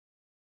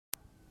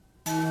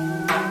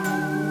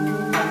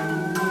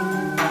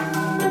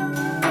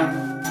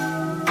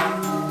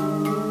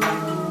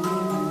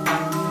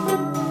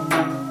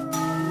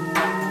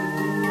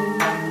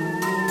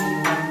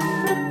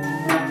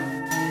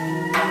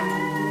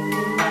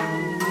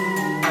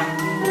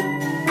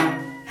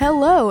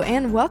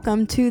and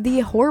welcome to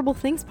the Horrible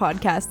Things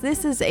podcast.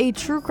 This is a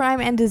true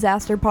crime and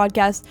disaster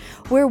podcast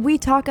where we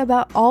talk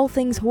about all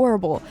things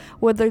horrible,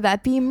 whether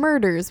that be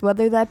murders,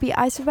 whether that be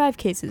I Survived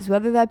cases,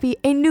 whether that be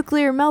a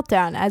nuclear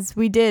meltdown, as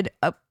we did.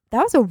 That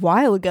was a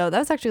while ago. That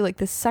was actually like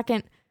the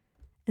second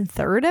and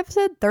third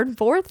episode, third and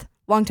fourth,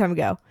 long time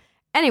ago.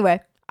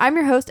 Anyway, I'm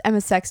your host,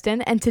 Emma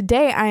Sexton, and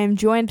today I am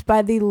joined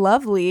by the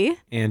lovely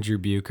Andrew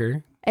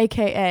Bucher,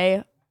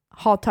 aka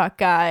Hall Talk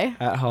Guy.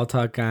 at Hall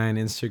Talk Guy on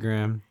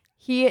Instagram.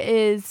 He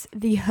is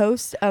the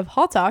host of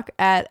Hall Talk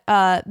at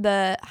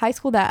the high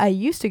school that I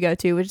used to go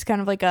to, which is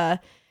kind of like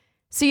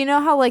so you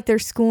know how like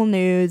there's school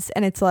news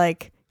and it's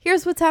like,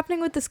 here's what's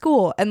happening with the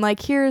school, and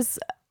like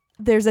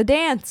there's a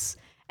dance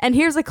and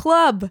here's a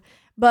club,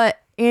 but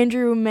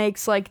Andrew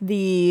makes like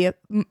the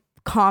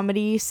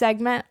comedy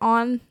segment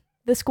on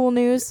the school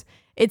news.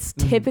 It's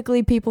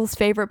typically people's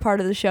favorite part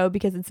of the show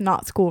because it's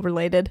not school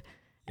related.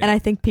 Yeah. And I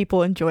think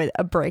people enjoy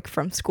a break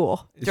from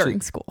school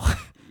during school.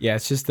 Yeah,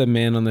 it's just the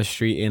man on the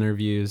street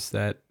interviews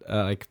that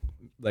like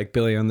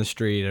Billy on the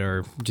Street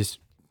or just.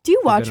 Do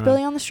you watch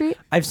Billy on the Street?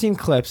 I've seen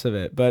clips of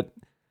it, but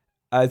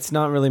it's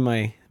not really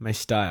my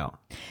style.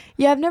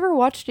 Yeah, I've never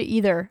watched it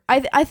either.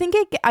 I think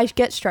I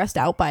get stressed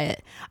out by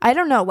it. I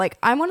don't know. Like,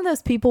 I'm one of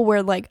those people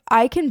where like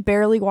I can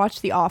barely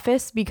watch The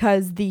Office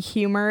because the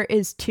humor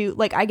is too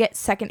like I get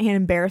secondhand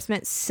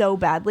embarrassment so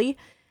badly,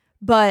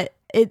 but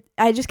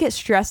I just get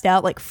stressed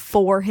out like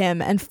for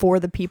him and for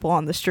the people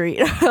on the street.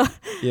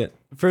 Yeah,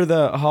 for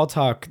the Hall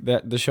Talk,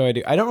 the show I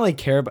do, I don't really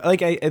care about.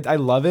 Like I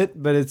love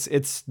it, but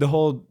it's the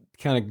whole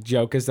kind of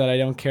joke is that I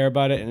don't care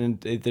about it,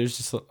 and there's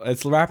just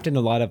it's wrapped in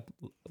a lot of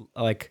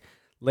like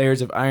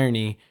layers of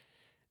irony.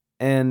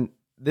 And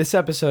this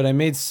episode I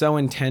made so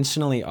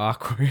intentionally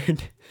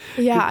awkward.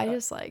 Yeah, I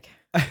just like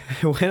I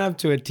went up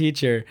to a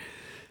teacher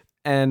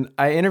and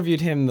I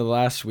interviewed him the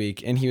last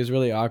week and he was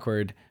really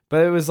awkward.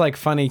 But it was like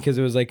funny because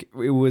it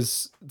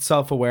was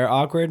self-aware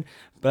awkward.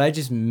 But I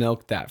just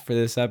milked that for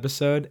this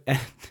episode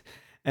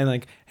and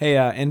like, hey,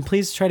 and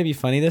please try to be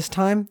funny this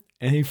time.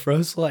 And he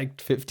froze for like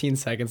 15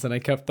 seconds and I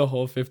kept the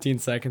whole 15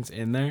 seconds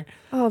in there.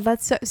 Oh,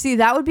 that's so... See,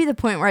 that would be the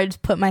point where I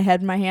just put my head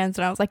in my hands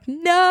and I was like,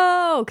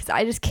 no, because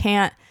I just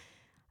can't.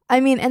 I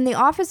mean, and The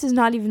Office is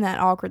not even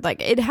that awkward.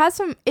 Like,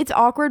 it's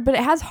awkward, but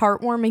it has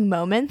heartwarming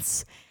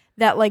moments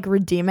that like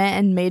redeem it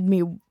and made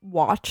me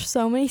watch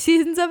so many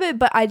seasons of it.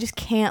 But I just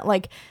can't,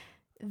 like,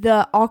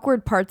 the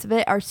awkward parts of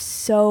it are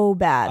so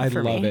bad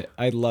for me.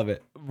 I love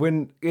it.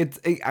 When it's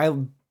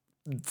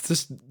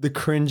just the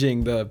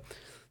cringing,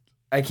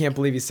 I can't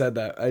believe he said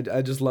that.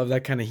 I just love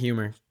that kind of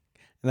humor. And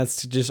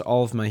that's just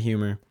all of my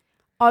humor.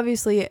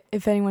 Obviously,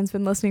 if anyone's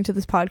been listening to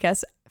this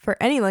podcast for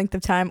any length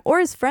of time or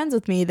is friends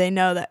with me, they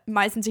know that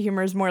my sense of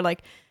humor is more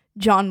like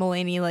John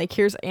Mulaney. Like,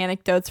 here's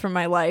anecdotes from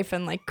my life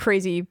and like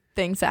crazy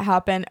things that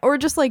happen. Or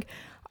just like,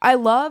 I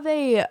love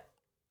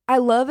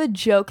a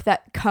joke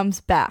that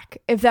comes back,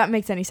 if that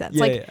makes any sense.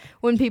 Yeah.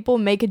 When people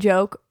make a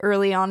joke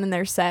early on in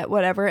their set,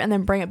 whatever, and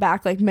then bring it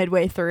back like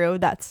midway through,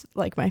 that's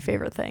like my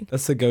favorite thing.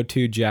 That's the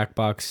go-to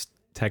Jackbox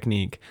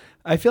technique.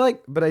 I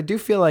do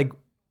feel like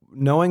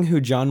knowing who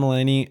John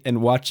Mulaney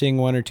and watching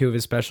one or two of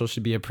his specials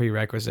should be a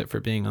prerequisite for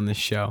being on this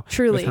show.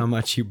 Truly. With how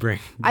much you bring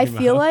I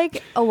feel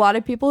like a lot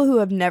of people who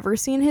have never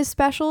seen his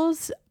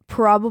specials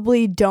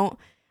probably don't.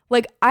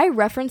 Like, I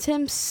reference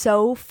him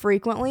so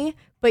frequently,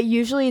 but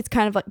usually it's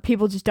kind of like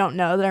people just don't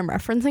know that I'm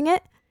referencing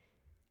it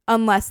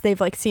unless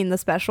they've like seen the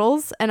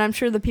specials. And I'm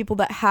sure the people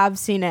that have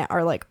seen it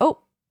are like, oh,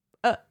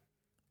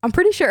 I'm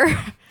pretty sure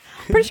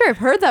I've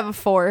heard that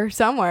before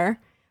somewhere.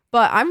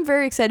 But I'm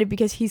very excited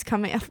because he's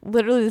coming.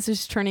 Literally, this is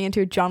just turning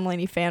into a John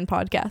Mulaney fan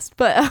podcast.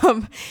 But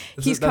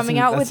that's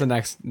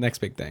the next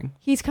big thing.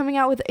 He's coming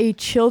out with a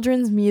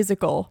children's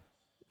musical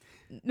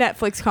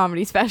Netflix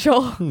comedy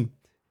special.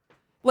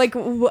 Like,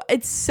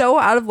 it's so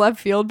out of left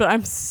field, but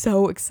I'm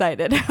so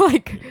excited.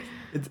 Like,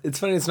 it's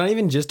funny. It's not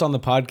even just on the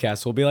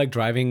podcast. We'll be like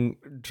driving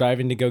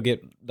to go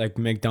get like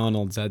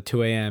McDonald's at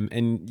 2 a.m.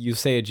 and you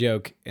say a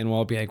joke and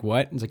we'll be like,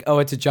 what? And it's like, oh,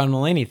 it's a John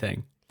Mulaney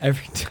thing.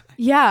 Every time.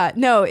 Yeah,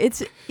 no, I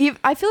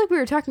feel like we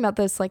were talking about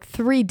this like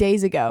 3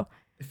 days ago.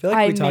 I feel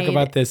like we talk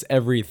about this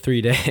every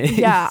 3 days.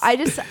 Yeah,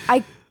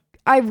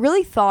 I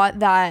really thought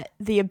that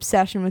the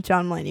obsession with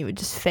John Mulaney would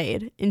just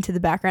fade into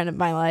the background of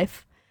my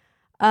life.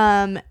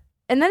 And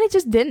then it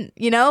just didn't,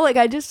 you know? Like,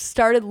 I just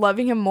started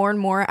loving him more and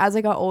more as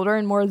I got older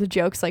and more of the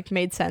jokes like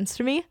made sense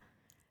to me.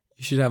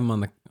 You should have him on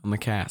the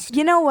cast.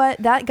 You know what?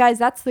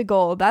 That's the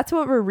goal. That's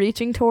what we're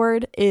reaching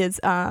toward is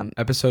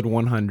episode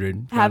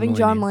 100. Having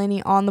John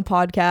Mulaney on the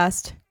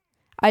podcast.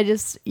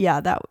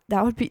 That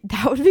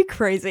would be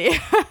crazy.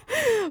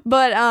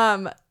 But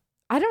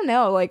I don't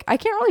know. Like,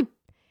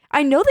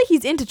 I know that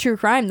he's into true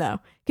crime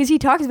though, because he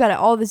talks about it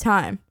all the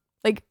time.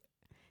 Like,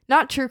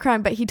 not true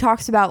crime, but he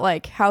talks about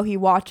like how he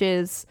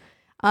watches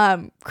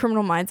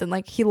Criminal Minds and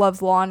like he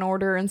loves Law and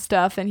Order and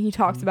stuff, and he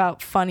talks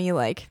about funny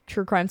like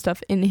true crime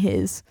stuff in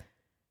his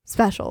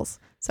specials.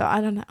 So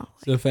I don't know.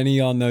 So if any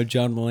of y'all know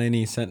John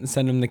Mulaney,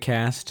 send him the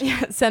cast.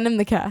 Yeah, send him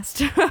the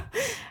cast.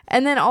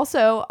 And then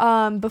also,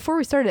 before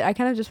we started, I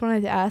kind of just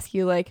wanted to ask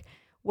you, like,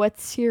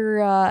 what's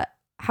your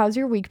how's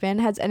your week been?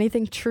 Has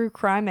anything true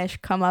crime-ish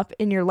come up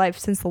in your life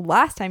since the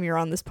last time you were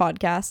on this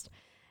podcast?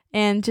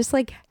 And just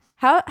like,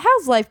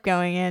 how's life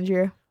going,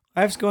 Andrew?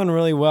 Life's going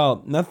really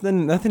well.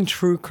 Nothing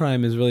true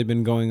crime has really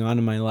been going on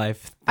in my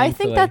life. I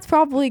think that's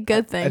probably a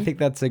good thing. I think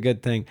that's a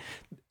good thing.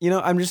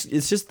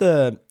 It's just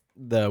the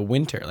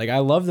winter. Like, I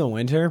love the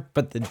winter,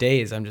 but the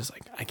days I'm just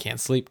like, I can't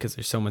sleep because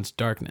there's so much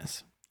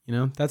darkness.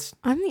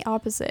 I'm the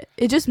opposite.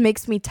 It just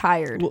makes me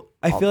tired. Well,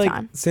 I feel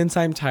like since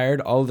I'm tired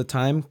all the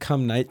time,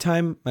 come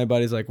nighttime, my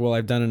body's like, well,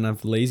 I've done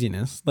enough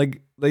laziness.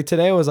 Like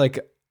today I was like,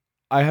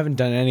 I haven't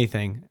done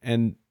anything,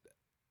 and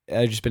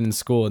I've just been in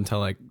school until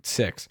like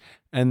 6.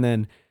 And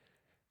then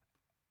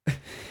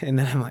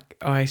I'm like,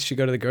 oh, I should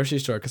go to the grocery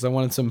store because I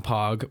wanted some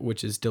Pog,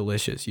 which is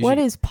delicious. What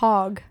is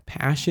Pog?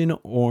 Passion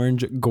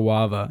orange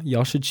guava.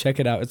 Y'all should check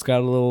it out. It's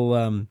got a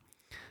little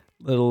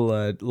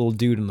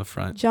dude in the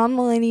front. John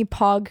Mulaney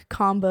Pog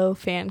combo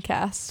fan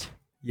cast.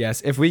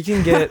 Yes, if we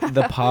can get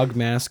the Pog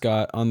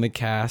mascot on the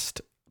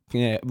cast,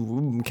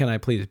 can I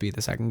please be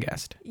the second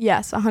guest?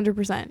 Yes,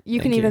 100%. You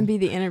can even be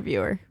the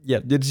interviewer. Yeah,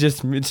 it's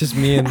just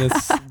me and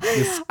this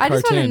I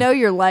just want to know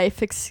your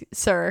life,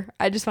 sir.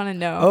 I just want to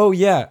know. Oh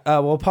yeah,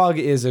 well, Pog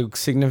is a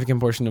significant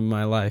portion of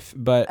my life,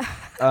 but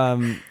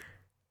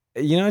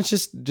it's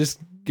just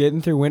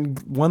getting through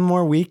one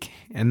more week,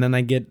 and then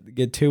I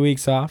get 2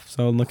 weeks off,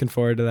 so I'm looking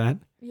forward to that.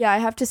 Yeah, I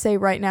have to say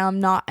right now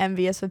I'm not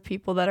envious of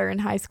people that are in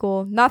high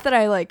school. Not that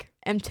I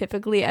am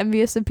typically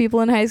envious of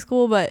people in high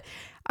school, but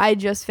I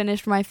just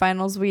finished my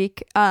finals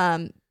week.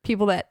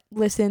 People that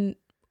listen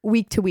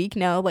week to week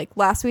know,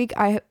 last week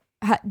I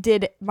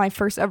did my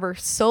first ever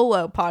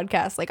solo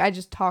podcast. I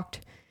just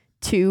talked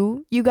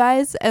to you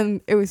guys,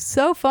 and it was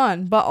so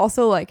fun, but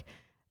also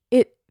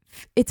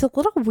it's a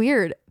little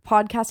weird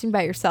podcasting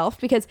by yourself,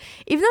 because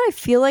even though I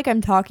feel like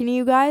I'm talking to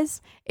you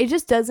guys, it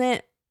just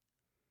doesn't.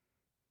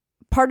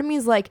 Part of me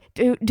is like,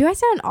 do I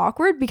sound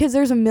awkward? Because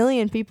there's a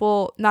million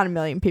people, not a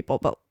million people,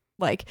 but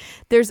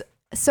there's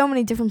so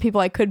many different people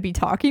I could be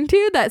talking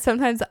to that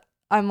sometimes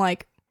I'm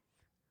like,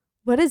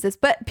 what is this?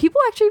 But people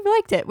actually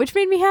liked it, which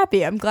made me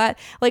happy. I'm glad.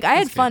 I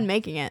had fun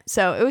making it.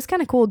 So it was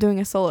kind of cool doing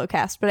a solo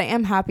cast, but I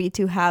am happy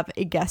to have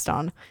a guest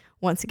on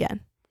once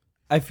again.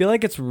 I feel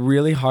like it's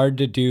really hard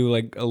to do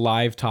a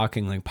live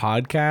talking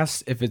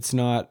podcasts if it's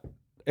not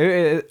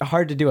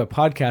hard to do a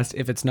podcast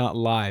if it's not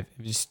live.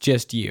 If it's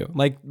just you.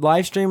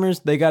 Live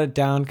streamers, they got it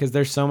down because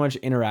there's so much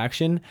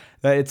interaction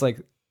that it's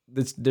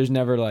there's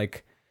never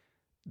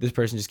this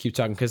person just keeps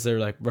talking because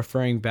they're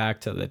referring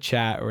back to the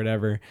chat or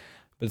whatever.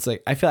 But it's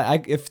I feel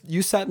like if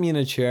you sat me in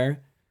a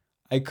chair,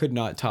 I could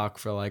not talk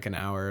for an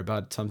hour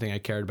about something I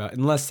cared about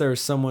unless there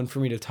was someone for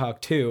me to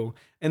talk to.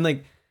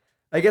 And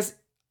I guess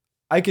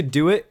I could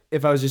do it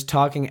if I was just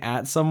talking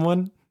at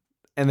someone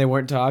and they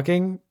weren't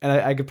talking, and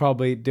I could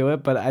probably do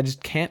it, but I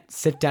just can't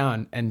sit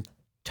down and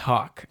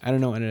talk. I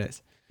don't know what it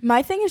is.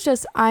 My thing is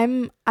just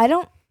I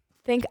don't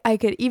think I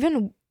could,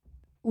 even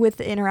with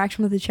the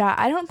interaction with the chat,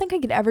 I don't think I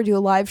could ever do a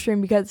live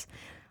stream because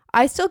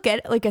I still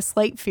get a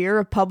slight fear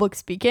of public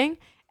speaking.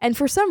 And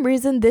for some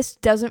reason, this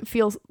doesn't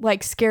feel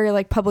scary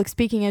like public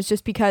speaking is,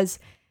 just because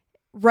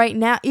right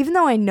now, even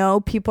though I know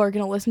people are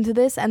going to listen to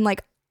this, and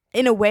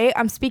in a way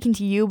I'm speaking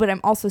to you, but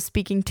I'm also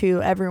speaking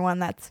to everyone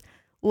that's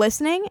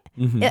listening.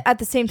 Mm-hmm. At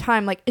the same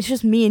time, it's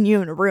just me and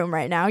you in a room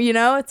right now,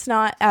 it's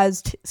not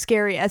as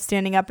scary as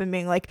standing up and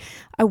being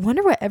I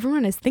wonder what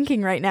everyone is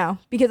thinking right now,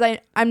 because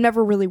I'm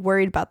never really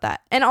worried about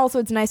that. And also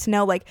it's nice to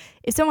know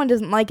if someone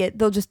doesn't like it,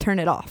 they'll just turn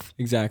it off.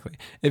 Exactly.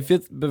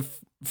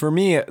 For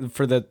me,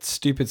 for the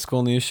stupid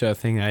school news show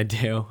thing I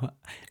do,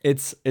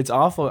 it's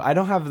awful. I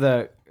don't have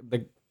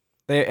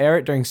they air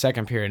it during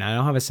second period. I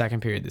don't have a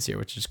second period this year,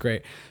 which is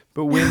great.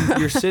 But when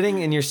you're sitting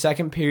in your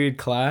second period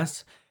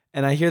class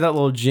and I hear that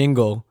little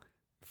jingle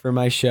for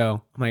my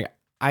show, I'm like,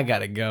 I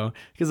gotta go.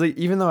 Because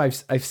even though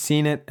I've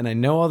seen it and I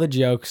know all the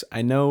jokes,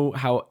 I know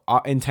how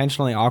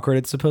intentionally awkward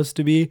it's supposed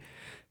to be,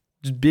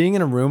 just being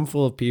in a room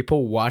full of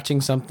people watching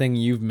something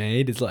you've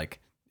made is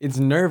it's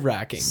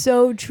nerve-wracking.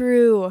 So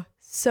true.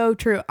 So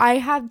true. I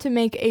had to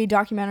make a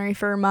documentary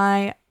for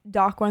my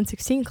Doc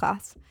 116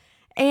 class,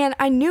 and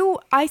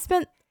I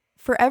spent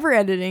forever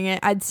editing it.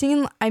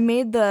 I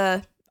made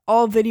the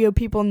all video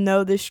people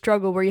know this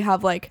struggle where you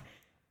have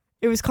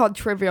it was called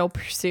Trivial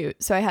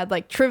Pursuit. So I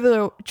had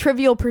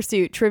Trivial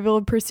Pursuit,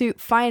 Trivial Pursuit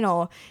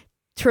Final,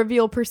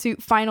 Trivial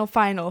Pursuit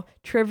Final,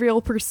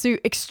 Trivial Pursuit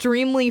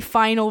Extremely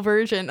Final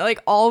version,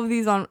 all of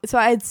these on. So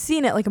I had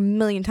seen it a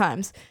million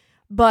times.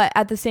 But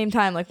at the same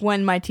time,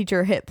 when my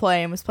teacher hit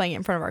play and was playing it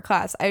in front of our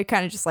class, I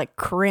kind of just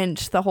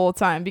cringed the whole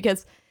time,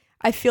 because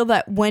I feel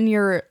that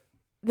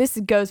this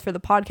goes for the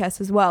podcast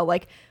as well.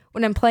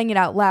 When I'm playing it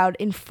out loud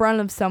in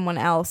front of someone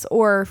else,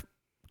 or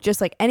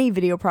just any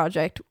video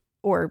project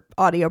or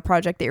audio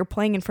project that you're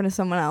playing in front of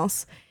someone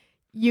else,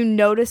 you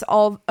notice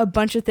a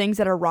bunch of things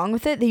that are wrong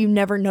with it that you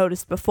never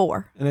noticed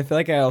before. And I feel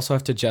I also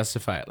have to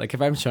justify it.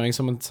 If I'm showing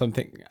someone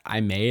something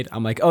I made,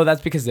 I'm oh,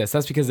 that's because this,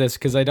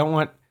 because I don't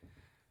want.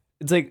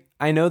 It's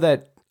I know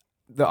that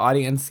the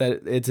audience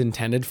that it's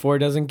intended for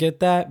doesn't get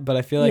that. But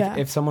I feel like Yeah.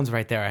 if someone's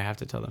right there, I have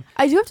to tell them.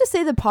 I do have to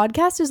say the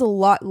podcast is a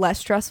lot less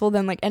stressful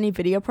than like any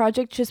video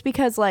project, just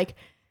because like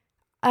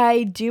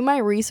I do my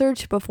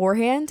research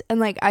beforehand and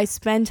like I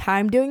spend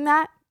time doing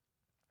that.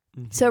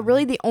 So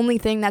really the only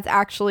thing that's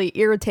actually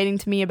irritating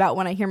to me about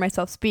when I hear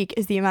myself speak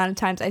is the amount of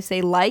times I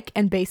say like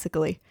and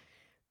basically.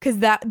 Because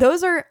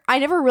I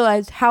never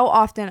realized how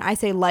often I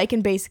say like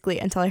and basically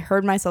until I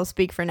heard myself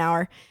speak for an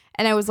hour.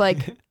 And I was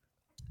like,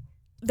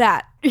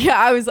 that. Yeah,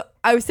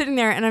 I was sitting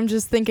there and I'm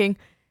just thinking,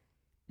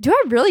 do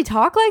I really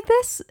talk like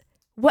this?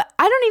 What?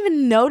 I don't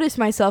even notice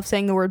myself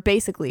saying the word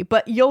basically,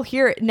 but you'll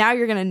hear it. Now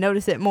you're going to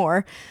notice it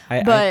more.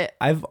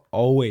 I've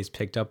always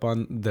picked up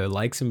on the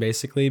likes and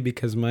basically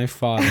because my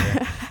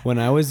father, when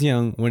I was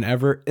young,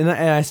 whenever, and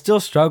I still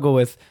struggle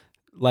with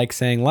like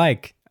saying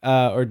like,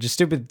 or just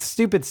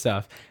stupid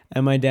stuff.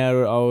 And my dad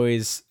would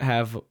always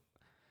have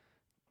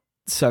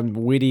some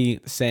witty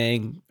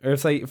saying, or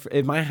it's like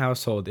in my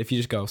household, if you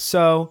just go,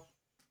 so,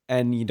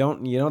 and you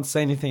don't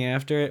say anything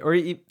after it, or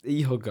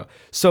he'll go,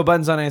 so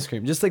buns on ice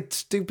cream, just like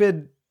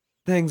stupid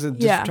things and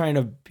just trying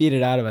to beat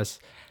it out of us.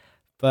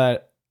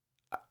 But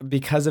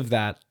because of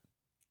that,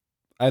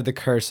 I have the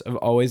curse of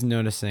always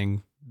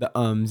noticing the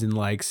ums and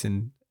likes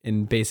and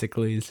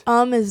basiccallys.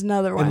 Is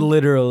another one. And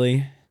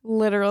literally,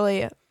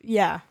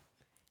 yeah.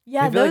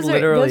 Yeah, I feel like those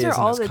literally are isn't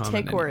all as the common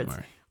tick words.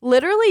 anymore.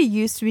 Literally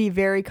used to be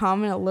very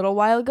common a little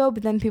while ago,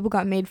 but then people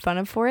got made fun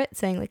of for it,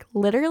 saying like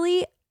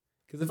literally.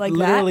 Because like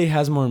literally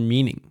has more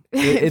meaning.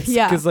 It's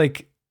because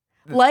like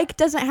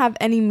doesn't have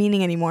any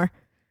meaning anymore.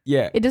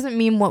 Yeah. It doesn't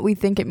mean what we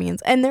think it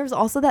means. And there's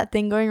also that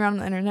thing going around on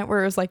the internet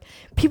where it was like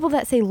people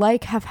that say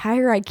like have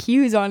higher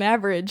IQs on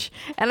average.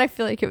 And I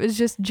feel like it was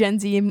just Gen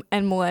Z and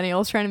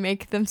millennials trying to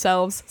make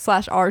themselves /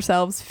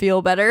 ourselves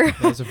feel better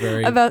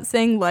about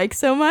saying like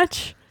so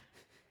much.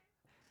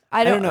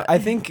 I don't know. I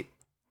think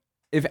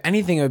if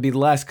anything, it would be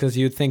less because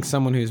you would think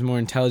someone who's more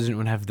intelligent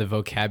would have the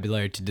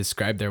vocabulary to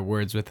describe their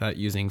words without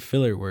using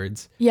filler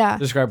words. Yeah.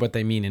 Describe what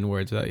they mean in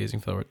words without using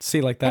filler words. See,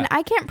 like that. And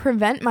I can't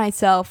prevent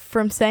myself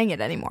from saying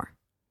it anymore.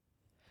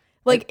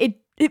 Like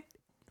it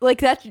like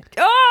that.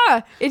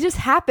 It just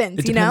happens,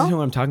 it depends on who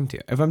I'm talking to.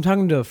 If I'm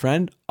talking to a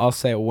friend, I'll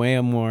say it way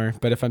more.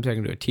 But if I'm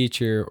talking to a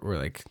teacher or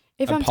like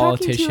if a I'm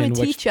politician, talking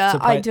to a teacher,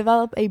 I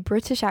develop a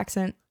British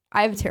accent.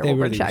 I have a terrible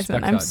British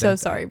accent. I'm so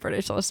sorry,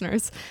 British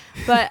listeners.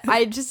 But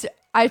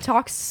I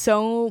talk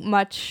so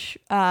much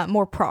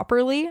more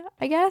properly,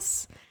 I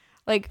guess.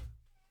 Like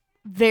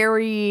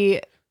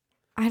very,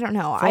 I don't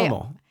know.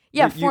 Formal.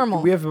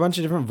 Formal. We have a bunch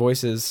of different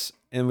voices,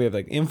 and we have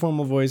like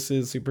informal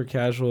voices, super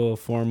casual,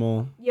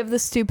 formal. You have the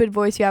stupid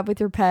voice you have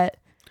with your pet.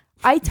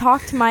 I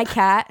talk to my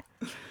cat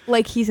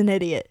like he's an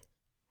idiot.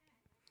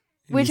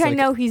 Which I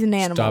know he's an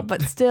animal,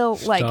 but still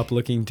like. Stop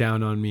looking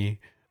down on me.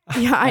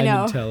 Yeah, I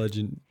know. I'm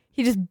intelligent.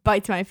 He just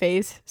bites my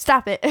face.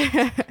 Stop it.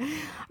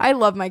 I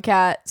love my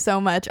cat so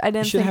much. I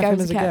didn't think I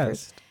was a cat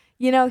person.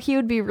 You know, he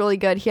would be really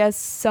good. He has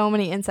so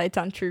many insights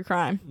on true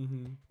crime.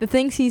 Mm-hmm. The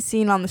things he's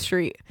seen on the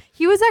street.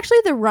 He was actually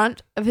the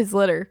runt of his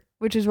litter,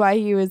 which is why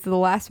he was the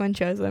last one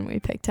chosen when we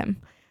picked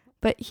him.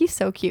 But he's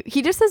so cute.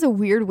 He just has a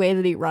weird way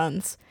that he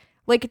runs.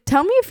 Like,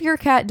 tell me if your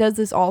cat does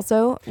this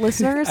also,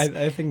 listeners.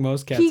 I think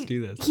most cats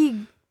do this.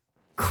 He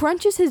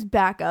crunches his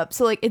back up,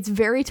 so like it's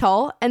very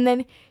tall, and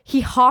then he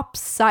hops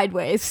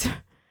sideways.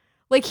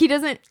 Like he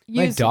doesn't use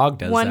my dog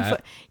does that.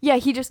 foot. Yeah,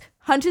 he just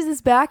hunches his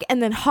back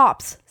and then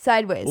hops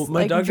sideways. Well,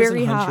 my like dog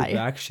very doesn't hunch high. her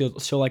back.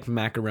 She'll like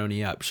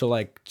macaroni up. She'll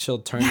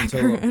turn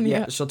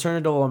she'll turn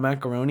into a little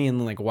macaroni and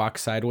then like walk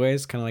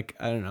sideways, kind of like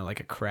I don't know,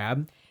 like a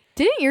crab.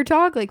 Didn't your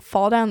dog like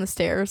fall down the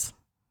stairs?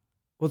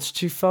 Well,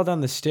 she fell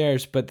down the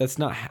stairs, but that's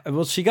not.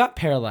 Well, she got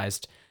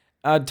paralyzed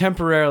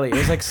temporarily. It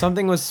was like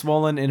something was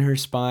swollen in her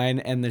spine,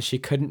 and then she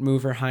couldn't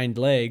move her hind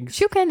legs.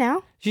 She okay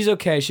now? She's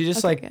okay. She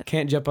just good.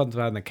 Can't jump up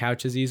on the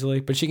couch as easily,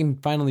 but she can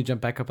finally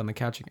jump back up on the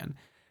couch again.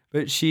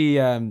 But she, we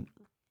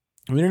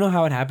don't know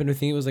how it happened. I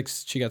think it was like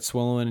she got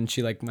swollen and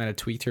she like might have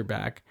tweaked her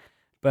back,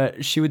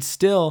 but she would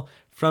still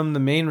from the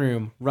main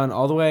room run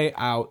all the way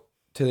out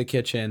to the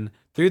kitchen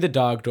through the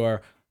dog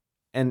door,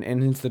 and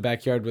into the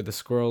backyard where the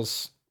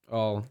squirrels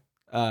all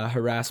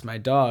harass my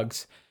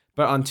dogs.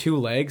 But on two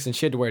legs, and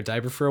she had to wear a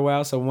diaper for a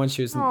while. So once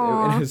she was, it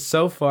was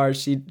so far,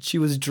 she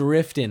was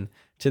drifting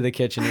to the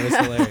kitchen. It was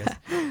hilarious.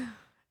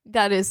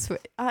 That is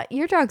sweet.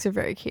 Your dogs are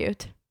very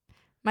cute.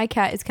 My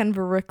cat is kind of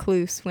a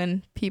recluse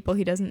when people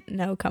he doesn't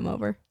know come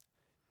over.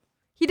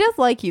 He does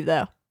like you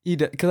though.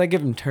 Because I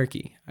give him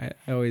turkey. I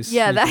always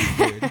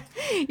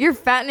You're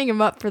fattening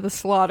him up for the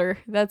slaughter.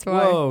 That's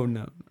why. Whoa,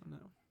 no.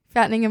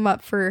 Fattening him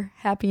up for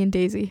Happy and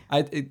Daisy.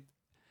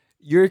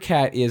 Your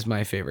cat is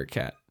my favorite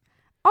cat.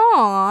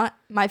 Aw,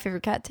 my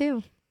favorite cat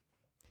too.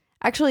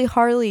 Actually,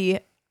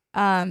 Harley,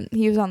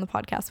 he was on the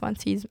podcast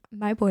once. He's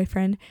my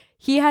boyfriend.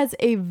 He has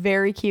a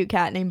very cute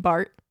cat named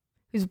Bart,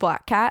 who's a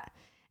black cat.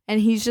 And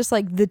he's just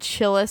like the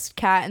chillest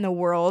cat in the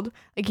world.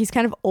 Like he's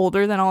kind of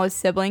older than all his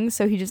siblings,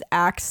 so he just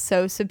acts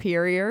so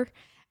superior.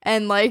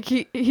 And like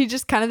he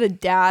just kind of the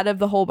dad of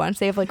the whole bunch.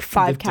 They have like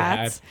 5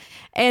 cats.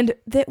 And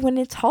that when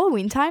it's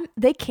Halloween time,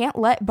 they can't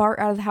let Bart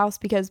out of the house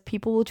because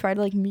people will try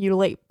to like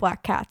mutilate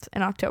black cats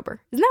in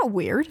October. Isn't that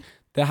weird?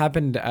 That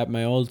happened at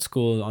my old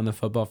school on the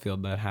football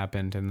field. That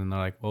happened, and then they're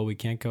like, "Well, we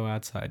can't go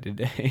outside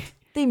today."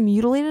 They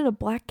mutilated a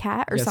black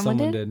cat, or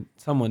someone did?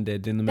 Someone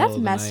did in the middle of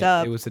the night. That's messed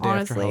up. It was the day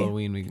after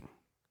Halloween.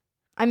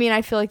 I mean,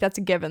 I feel like that's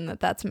a given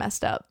that's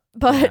messed up.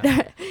 But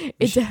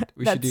yeah.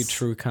 we should do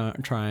true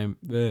crime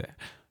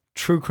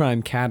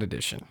cat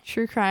edition.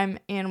 True crime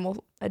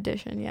animal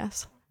edition,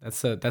 yes.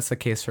 That's the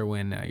case for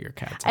when your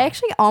cat's. I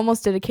actually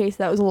almost did a case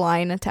that was a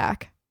lion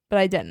attack, but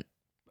I didn't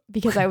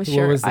because I was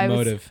sure. What was the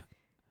motive?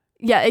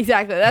 Yeah,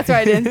 exactly. That's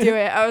why I didn't do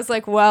it. I was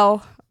like,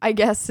 well, I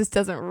guess this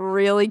doesn't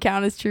really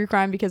count as true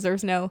crime because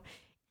there's no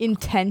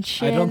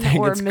intention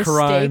or mistake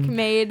crime.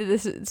 made.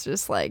 This is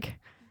just like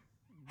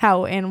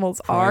how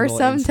animals Primal are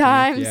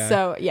sometimes. instinct, yeah.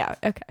 So yeah,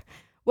 okay.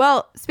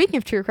 Well, speaking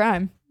of true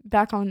crime,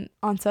 back on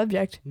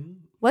subject,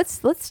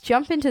 let's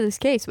jump into this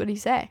case. What do you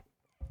say?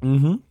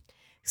 Mm-hmm.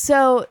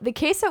 So the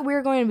case that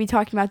we're going to be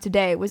talking about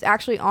today was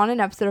actually on an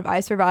episode of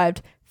I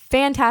Survived.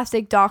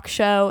 Fantastic doc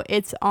show.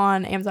 It's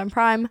on Amazon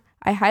Prime.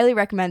 I highly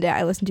recommend it.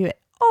 I listen to it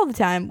all the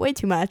time, way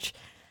too much.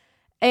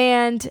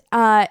 And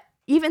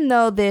even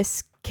though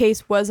this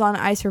case was on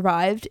I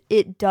Survived,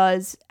 it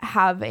does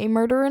have a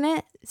murder in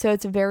it. So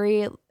it's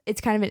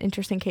kind of an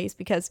interesting case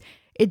because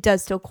it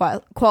does still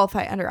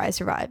qualify under I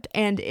Survived.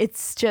 And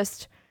it's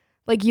just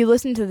like you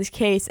listen to this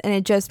case and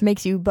it just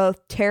makes you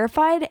both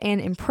terrified and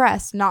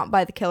impressed, not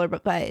by the killer,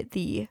 but by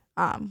the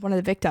one of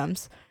the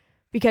victims,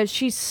 because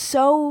she's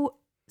so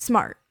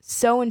smart,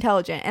 so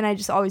intelligent. And I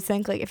just always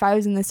think, like, if I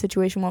was in this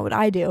situation, what would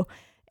I do?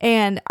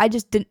 And I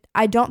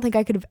don't think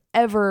I could have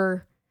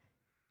ever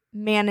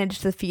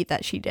managed the feat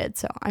that she did.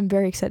 So I'm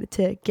very excited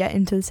to get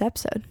into this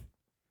episode.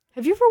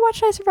 Have you ever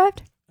watched I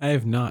Survived? I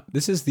have not.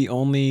 This is the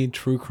only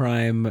true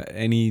crime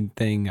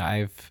anything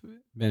I've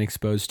been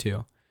exposed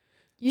to.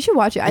 You should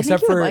watch it. I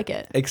think you would like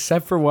it.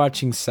 Except for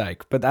watching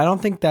Psych. But I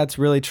don't think that's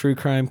really true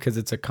crime because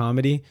it's a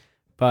comedy.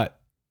 But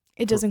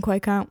it doesn't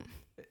quite count.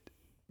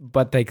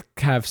 But they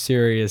have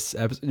serious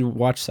episodes.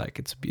 Watch Psych.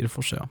 It's a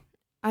beautiful show.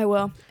 I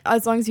will.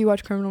 As long as you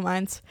watch Criminal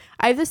Minds.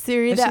 I have this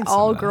theory that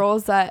all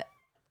girls that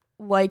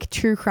like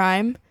true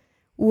crime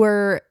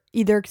were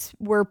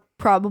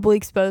probably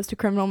exposed to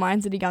Criminal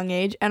Minds at a young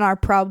age and are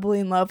probably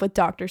in love with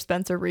Dr.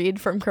 Spencer Reed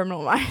from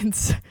Criminal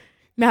Minds.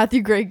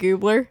 Matthew Gray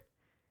Gubler.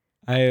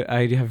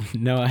 I have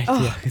no idea.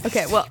 Oh,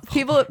 okay, well,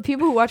 people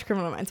who watch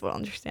Criminal Minds will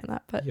understand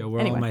that. But yeah,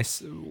 where all my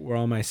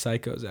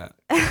psychos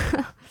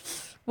at?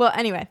 Well,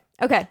 anyway,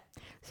 okay.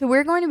 So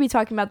we're going to be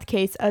talking about the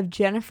case of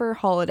Jennifer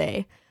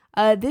Holliday.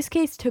 This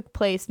case took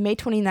place May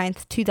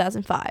 29th,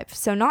 2005.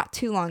 So not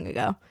too long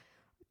ago.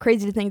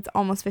 Crazy to think it's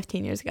almost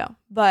 15 years ago.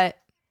 But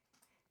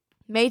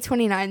May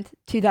 29th,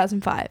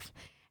 2005.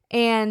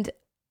 And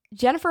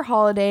Jennifer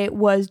Holliday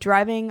was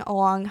driving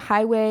along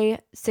Highway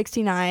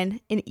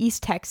 69 in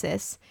East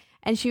Texas.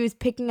 And she was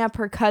picking up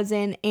her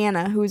cousin,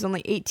 Anna, who was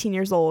only 18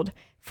 years old,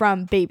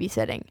 from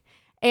babysitting.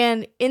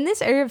 And in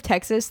this area of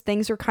Texas,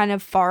 things were kind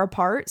of far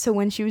apart. So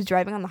when she was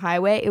driving on the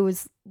highway, it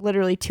was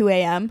literally 2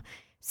 a.m.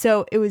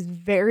 So it was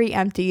very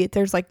empty.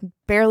 There's like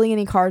barely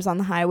any cars on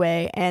the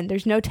highway and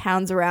there's no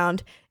towns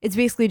around. It's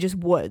basically just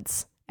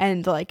woods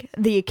and like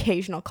the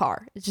occasional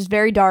car. It's just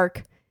very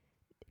dark,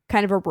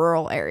 kind of a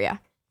rural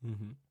area.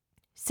 Mm-hmm.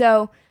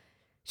 So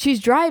she's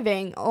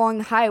driving along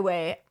the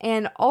highway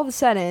and all of a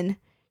sudden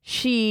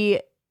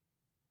she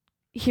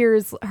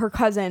hears her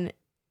cousin.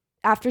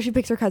 After she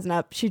picks her cousin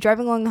up, she's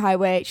driving along the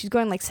highway. She's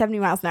going like 70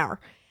 miles an hour.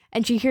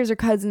 And she hears her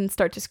cousin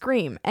start to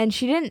scream. And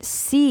she didn't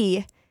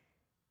see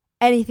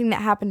anything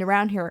that happened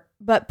around here.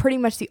 But pretty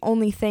much the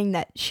only thing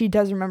that she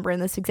does remember in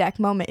this exact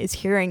moment is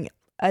hearing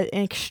an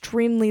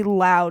extremely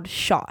loud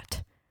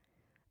shot.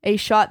 A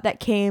shot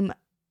that came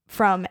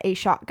from a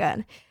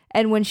shotgun.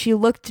 And when she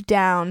looked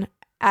down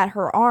at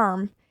her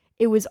arm,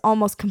 it was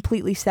almost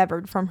completely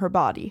severed from her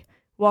body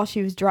while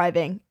she was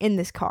driving in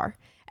this car.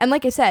 And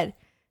like I said,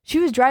 she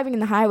was driving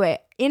in the highway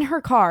in her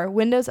car,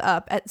 windows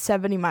up at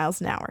 70 miles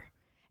an hour.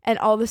 And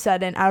all of a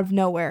sudden, out of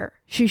nowhere,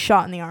 she's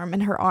shot in the arm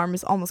and her arm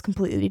is almost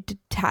completely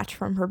detached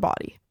from her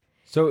body.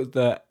 So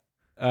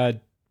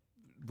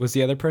was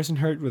the other person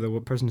hurt? Was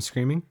the person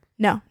screaming?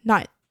 No,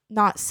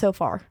 not so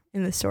far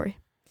in the story.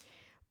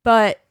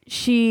 But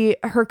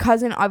her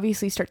cousin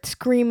obviously starts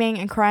screaming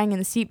and crying in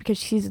the seat because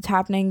she sees what's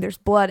happening. There's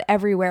blood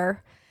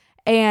everywhere.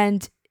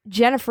 And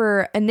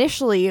Jennifer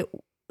initially,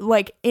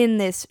 like in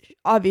this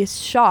obvious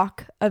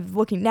shock of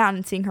looking down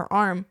and seeing her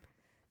arm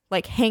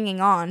like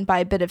hanging on by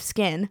a bit of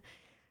skin,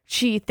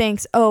 she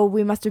thinks, oh,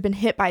 we must have been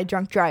hit by a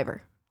drunk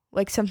driver.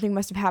 Like something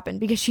must have happened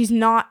because she's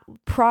not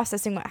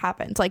processing what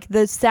happened. Like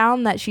the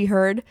sound that she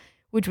heard,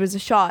 which was a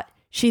shot,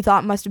 she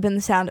thought must have been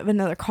the sound of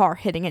another car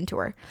hitting into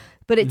her.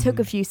 But it took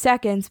a few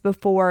seconds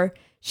before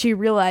she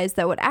realized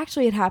that what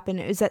actually had happened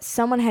is that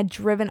someone had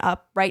driven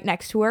up right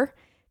next to her,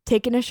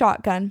 taken a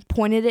shotgun,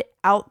 pointed it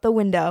out the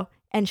window,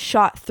 and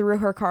shot through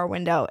her car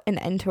window and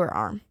into her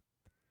arm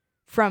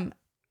from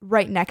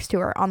right next to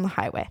her on the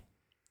highway.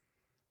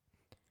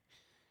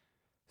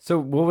 So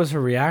what was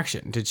her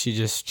reaction? Did she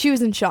just... She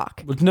was in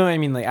shock. No, I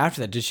mean, like, after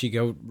that, did she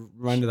go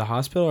run to the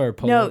hospital or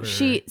pull over?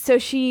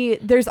 No,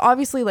 there's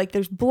obviously, like,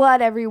 there's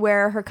blood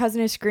everywhere. Her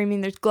cousin is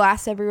screaming. There's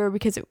glass everywhere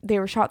because they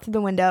were shot through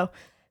the window.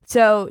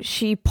 So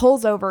she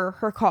pulls over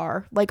her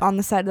car, like, on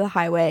the side of the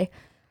highway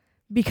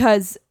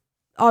because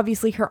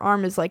obviously her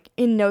arm is, like,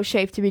 in no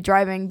shape to be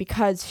driving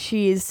because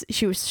she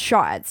was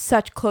shot at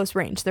such close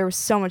range. There was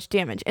so much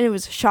damage, and it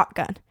was a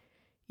shotgun,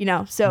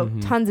 so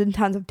tons and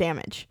tons of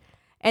damage.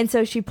 And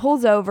so she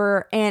pulls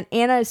over, and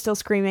Anna is still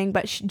screaming,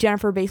 but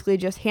Jennifer basically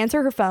just hands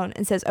her phone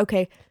and says,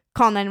 okay,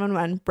 call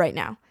 911 right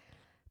now.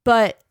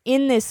 But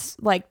in this,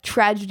 like,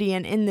 tragedy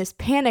and in this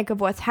panic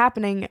of what's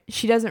happening,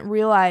 she doesn't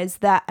realize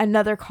that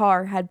another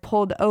car had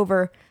pulled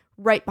over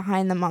right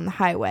behind them on the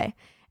highway.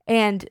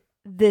 And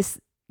this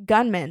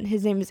gunman,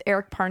 his name is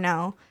Eric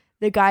Parnell,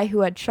 the guy who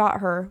had shot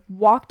her,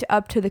 walked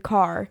up to the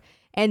car,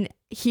 and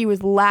he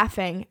was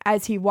laughing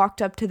as he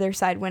walked up to their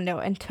side window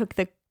and took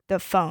the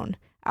phone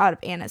out of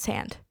Anna's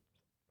hand.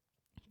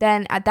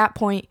 Then at that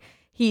point,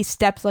 he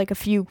stepped like a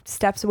few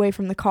steps away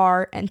from the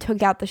car and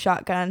took out the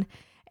shotgun,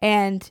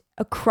 and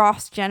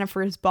across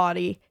Jennifer's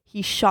body,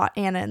 he shot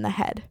Anna in the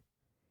head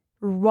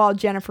while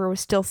Jennifer was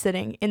still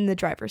sitting in the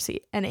driver's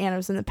seat and Anna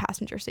was in the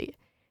passenger seat,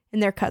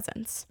 and they're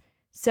cousins.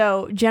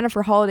 So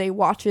Jennifer Holliday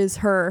watches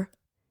her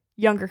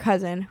younger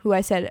cousin, who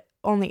I said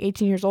only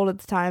 18 years old at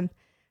the time,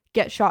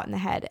 get shot in the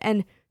head,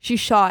 and she's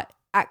shot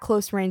at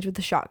close range with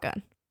the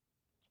shotgun.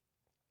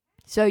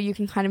 So you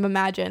can kind of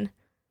imagine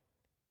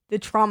the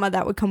trauma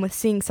that would come with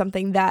seeing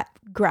something that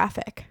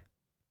graphic.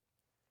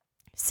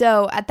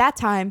 So at that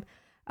time,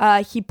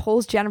 he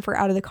pulls Jennifer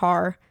out of the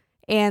car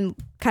and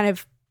kind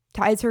of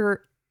ties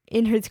her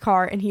in his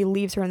car, and he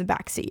leaves her in the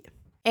back seat.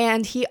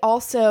 And he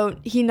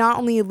not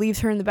only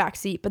leaves her in the back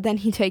seat, but then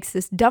he takes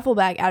this duffel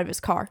bag out of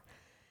his car.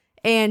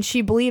 And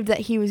she believed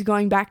that he was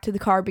going back to the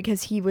car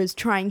because he was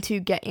trying to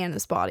get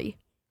Anna's body.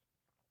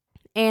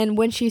 And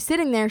when she's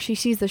sitting there, she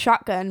sees the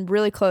shotgun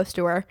really close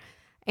to her.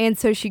 And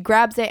so she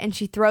grabs it and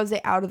she throws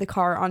it out of the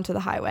car onto the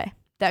highway.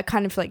 That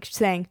kind of like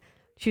saying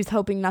she was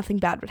hoping nothing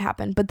bad would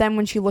happen. But then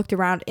when she looked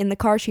around in the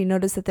car, she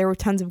noticed that there were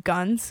tons of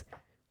guns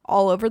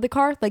all over the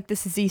car. Like,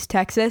 this is East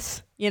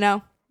Texas,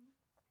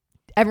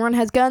 Everyone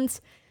has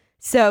guns.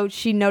 So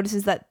she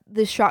notices that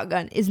this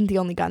shotgun isn't the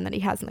only gun that he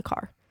has in the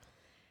car.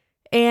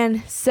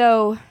 And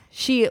so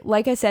she,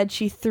 like I said,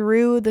 she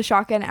threw the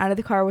shotgun out of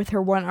the car with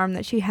her one arm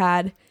that she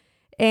had.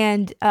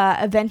 And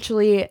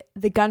eventually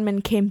the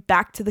gunman came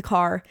back to the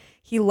car.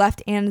 He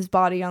left Anna's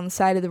body on the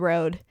side of the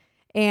road,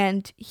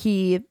 and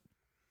he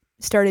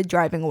started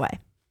driving away.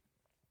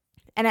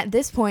 And at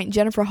this point,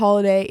 Jennifer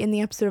Holliday, in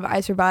the episode of I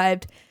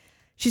Survived,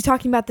 she's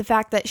talking about the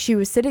fact that she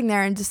was sitting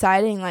there and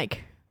deciding,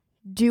 like,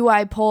 do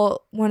I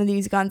pull one of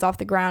these guns off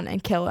the ground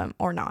and kill him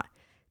or not?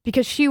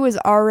 Because she was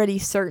already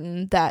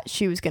certain that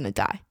she was going to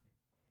die.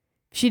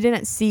 She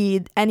didn't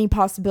see any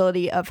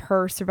possibility of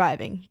her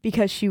surviving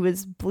because she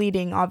was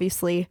bleeding,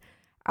 obviously,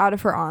 out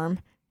of her arm,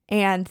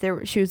 and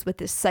she was with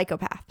this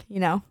psychopath,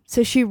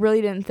 So she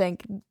really didn't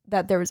think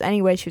that there was any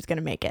way she was going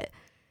to make it.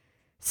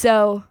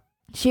 So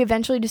she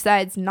eventually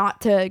decides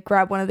not to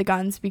grab one of the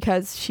guns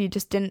because she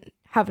just didn't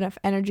have enough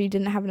energy,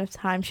 didn't have enough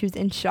time. She was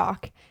in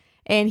shock.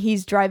 And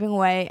he's driving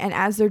away, and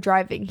as they're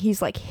driving,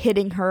 he's like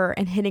hitting her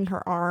and hitting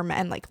her arm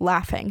and like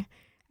laughing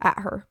at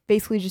her,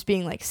 basically just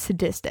being like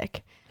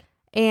sadistic.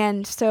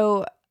 And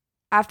so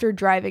after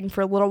driving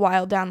for a little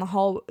while down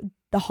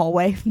the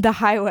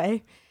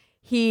highway,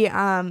 he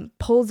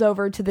pulls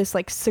over to this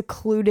like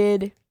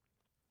secluded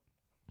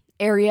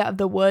area of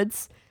the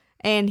woods,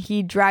 and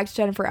he drags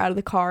Jennifer out of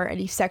the car and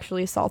he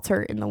sexually assaults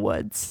her in the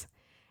woods.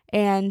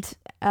 And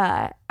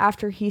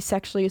after he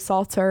sexually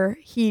assaults her,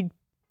 he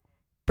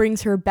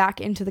brings her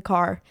back into the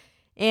car,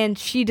 and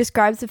she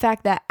describes the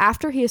fact that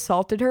after he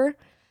assaulted her,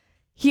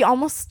 he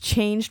almost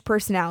changed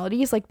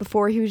personalities. Like,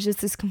 before, he was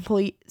just this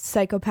complete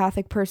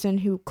psychopathic person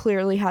who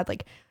clearly had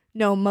like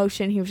no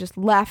emotion. He was just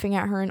laughing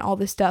at her and all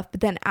this stuff.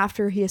 But then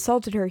after he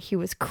assaulted her, he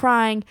was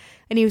crying,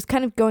 and he was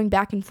kind of going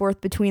back and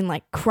forth between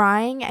like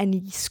crying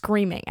and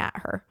screaming at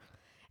her.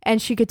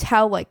 And she could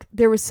tell like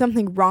there was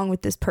something wrong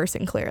with this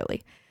person,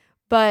 clearly.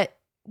 But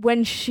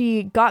when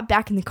she got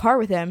back in the car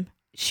with him,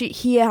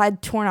 he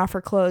had torn off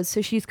her clothes,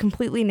 so she's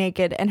completely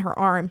naked, and her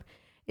arm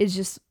is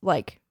just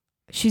like,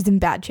 she's in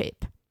bad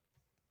shape.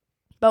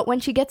 But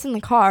when she gets in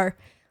the car,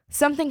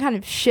 something kind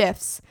of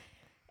shifts,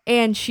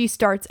 and she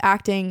starts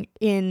acting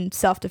in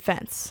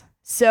self-defense.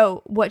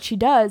 So what she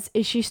does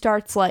is she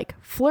starts like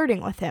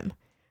flirting with him,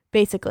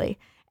 basically.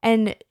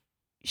 And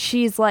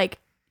she's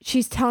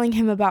telling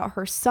him about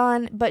her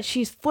son, but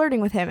she's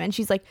flirting with him, and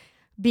she's like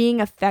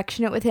being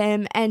affectionate with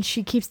him, and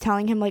she keeps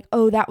telling him like,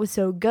 oh, that was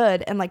so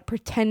good, and like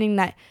pretending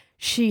that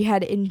she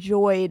had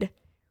enjoyed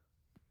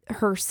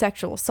her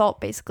sexual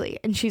assault, basically.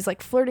 And she's like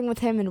flirting with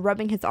him and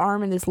rubbing his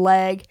arm and his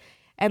leg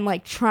and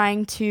like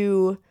trying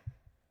to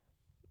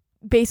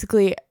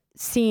basically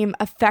seem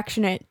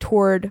affectionate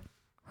toward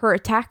her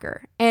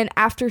attacker. And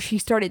after she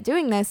started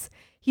doing this,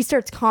 he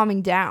starts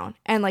calming down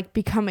and like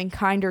becoming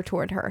kinder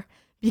toward her,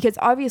 because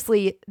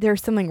obviously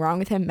there's something wrong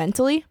with him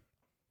mentally.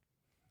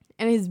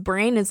 and his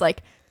brain is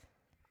like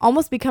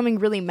almost becoming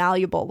really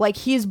malleable. Like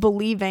he's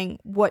believing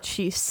what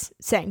she's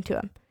saying to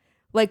him.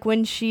 Like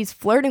when she's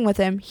flirting with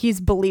him,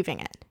 he's believing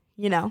it,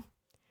 you know?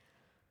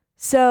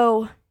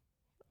 So,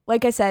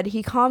 like I said,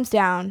 he calms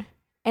down,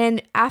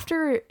 and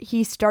after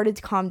he started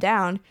to calm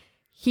down,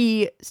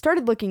 he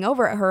started looking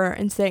over at her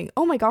and saying,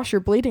 "Oh my gosh,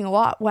 you're bleeding a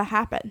lot. What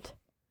happened?"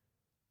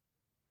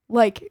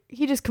 Like,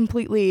 he just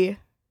completely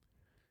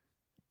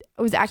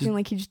was acting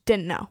like he just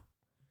didn't know.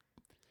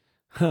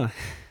 Huh.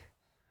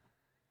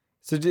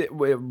 So did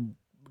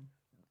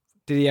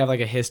he have like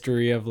a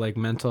history of like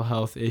mental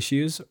health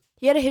issues?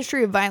 He had a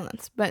history of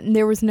violence, but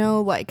there was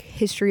no like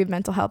history of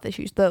mental health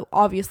issues, though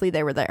obviously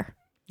they were there.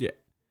 Yeah.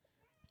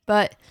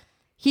 But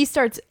he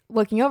starts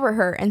looking over at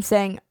her and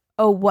saying,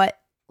 "Oh, what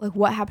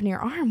happened to your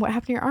arm? What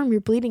happened to your arm?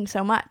 You're bleeding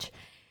so much."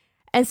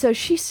 And so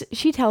she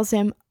tells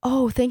him,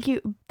 "Oh, thank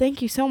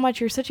you so much.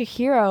 You're such a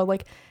hero.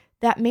 Like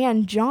that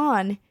man,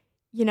 John,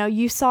 you know,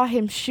 you saw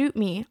him shoot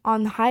me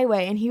on the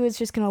highway, and he was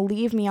just going to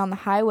leave me on the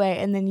highway,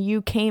 and then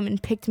you came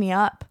and picked me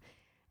up,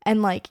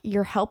 and like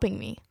you're helping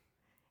me."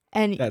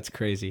 And that's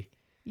crazy.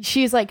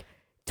 She's like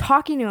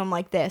talking to him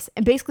like this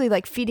and basically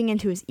like feeding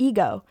into his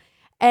ego.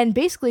 And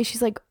basically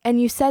she's like,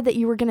 "And you said that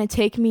you were going to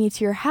take me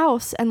to your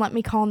house and let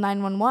me call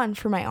 911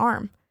 for my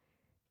arm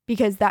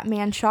because that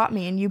man shot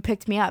me and you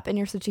picked me up and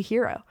you're such a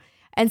hero."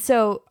 And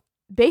so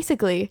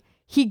basically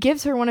he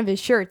gives her one of his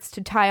shirts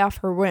to tie off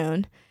her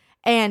wound,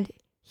 and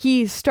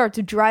he starts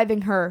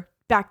driving her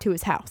back to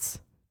his house.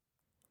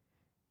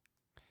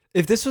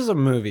 If this was a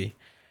movie,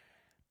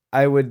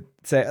 I would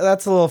say,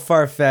 that's a little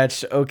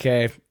far-fetched,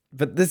 okay,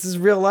 but this is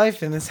real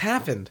life and this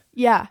happened.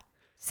 Yeah.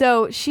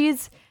 So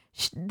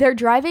they're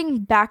driving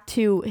back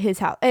to his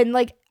house, and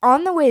like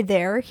on the way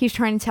there, he's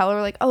trying to tell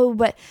her like, "Oh,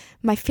 but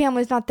my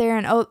family's not there,"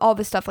 and all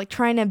this stuff, like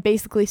trying to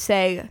basically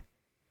say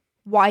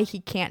why he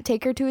can't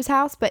take her to his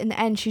house. But in the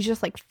end, she's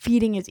just like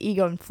feeding his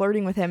ego and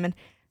flirting with him and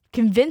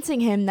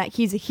convincing him that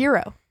he's a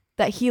hero,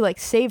 that he like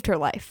saved her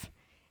life.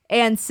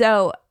 And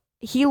so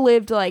he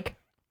lived like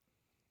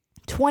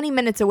 20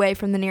 minutes away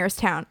from the nearest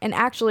town. And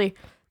actually,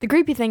 the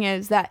creepy thing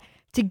is that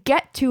to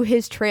get to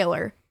his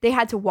trailer, they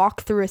had to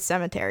walk through a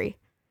cemetery.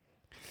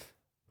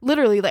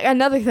 Literally, like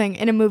another thing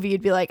in a movie,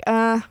 you'd be like,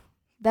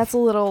 that's a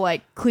little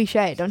like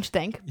cliche, don't you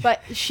think?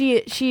 But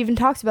she even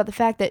talks about the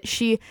fact that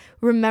she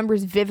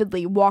remembers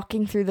vividly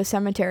walking through the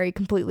cemetery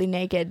completely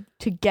naked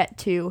to get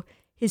to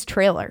his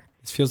trailer.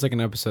 This feels like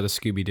an episode of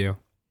Scooby-Doo.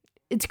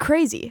 It's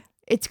crazy.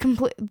 It's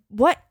complete.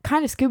 What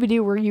kind of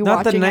Scooby-Doo were you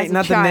watching as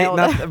a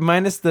child?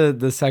 Minus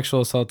the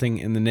sexual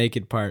assaulting and the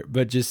naked part,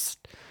 but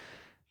just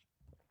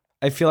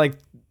I feel like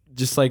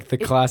just like the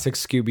classic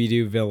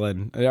Scooby-Doo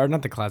villain, or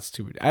not the classic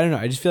Scooby-Doo. I don't know.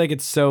 I just feel like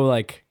it's so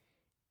like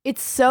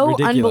it's so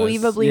ridiculous.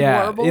 Unbelievably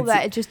horrible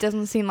that it just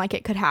doesn't seem like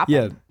it could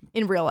happen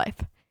in real life.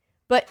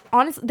 But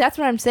honestly, that's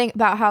what I'm saying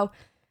about how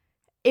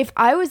if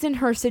I was in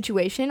her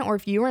situation, or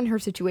if you were in her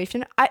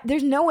situation,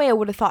 there's no way I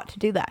would have thought to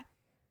do that.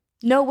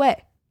 No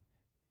way.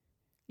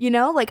 You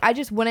know, like I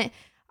just wouldn't.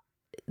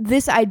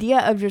 This idea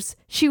of just,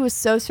 she was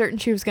so certain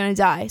she was going to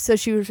die, so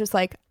she was just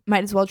like,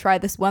 might as well try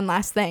this one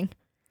last thing.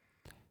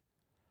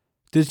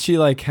 Did she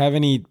like have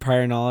any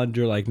prior knowledge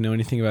or like know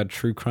anything about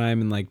true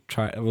crime and like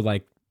try with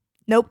like?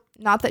 Nope,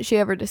 not that she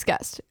ever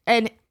discussed.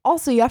 And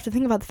also, you have to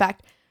think about the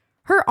fact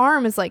her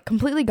arm is like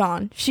completely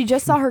gone. She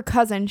just saw her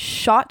cousin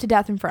shot to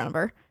death in front of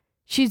her.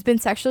 She's been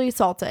sexually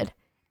assaulted,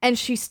 and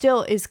she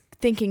still is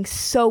thinking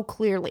so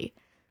clearly.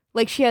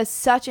 Like she has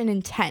such an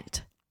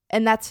intent.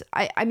 And that's,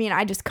 I mean,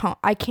 I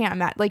can't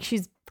imagine, like,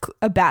 she's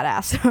a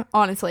badass,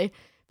 honestly,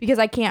 because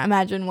I can't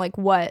imagine, like,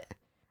 what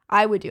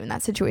I would do in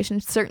that situation.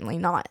 Certainly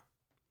not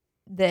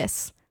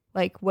this,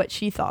 like, what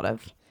she thought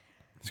of.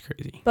 It's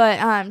crazy.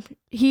 But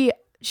he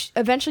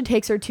eventually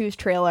takes her to his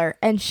trailer,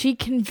 and she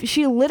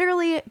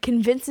literally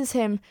convinces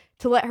him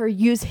to let her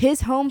use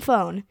his home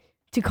phone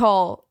to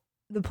call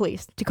the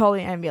police, to call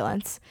the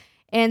ambulance.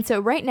 And so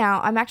right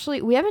now,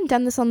 we haven't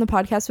done this on the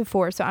podcast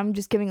before, so I'm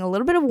just giving a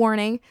little bit of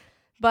warning.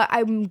 But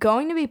I'm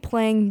going to be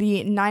playing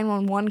the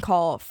 911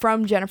 call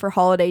from Jennifer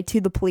Holliday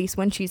to the police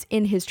when she's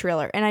in his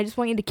trailer. And I just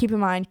want you to keep in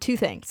mind two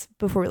things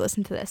before we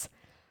listen to this.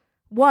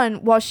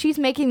 One, while she's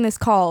making this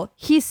call,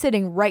 he's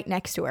sitting right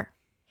next to her.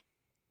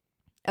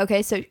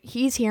 Okay, so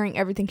he's hearing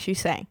everything she's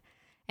saying.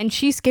 And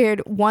she's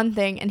scared one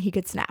thing and he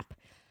could snap.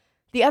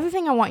 The other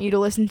thing I want you to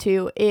listen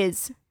to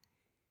is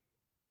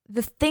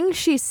the things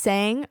she's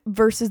saying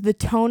versus the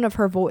tone of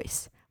her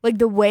voice. Like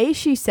the way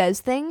she says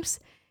things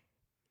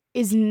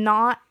is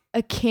not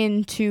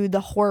akin to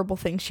the horrible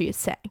things she is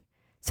saying.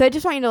 So I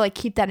just want you to like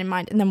keep that in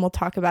mind, and then we'll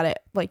talk about it,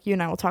 like you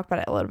and I will talk about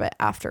it a little bit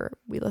after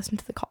we listen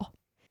to the call.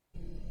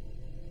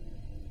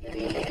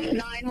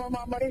 911,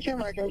 what is your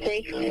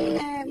emergency?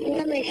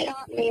 Somebody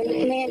shot me, and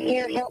this man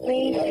here helped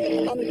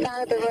me on the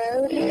side of the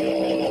road.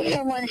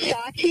 Someone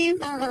shot you?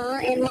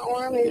 And my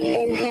arm is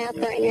in half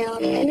right now.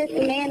 And this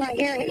man right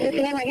here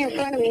in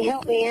front of me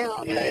helped me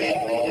out.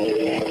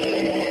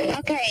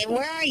 Okay, Okay,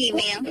 where are you,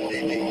 ma'am?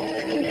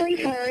 Please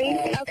hurry.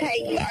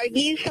 Okay, are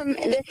you from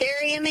this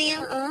area,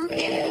 ma'am?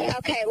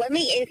 Okay, let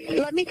me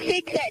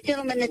speak to that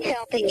gentleman that's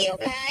helping you,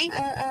 okay?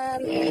 How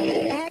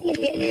do you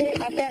get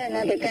to? I've got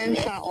another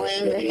gunshot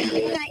wound.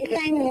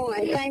 Same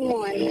one.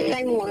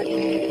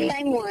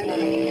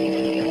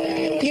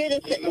 You're the,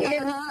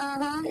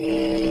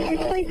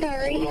 Please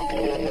hurry.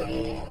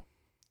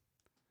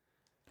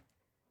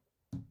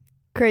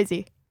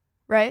 Crazy,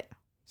 right?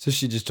 So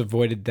she just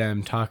avoided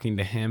them talking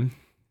to him.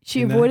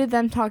 She avoided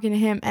them talking to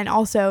him, and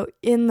also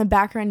in the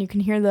background you can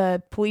hear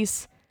the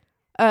police,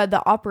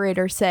 the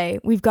operator say,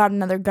 "We've got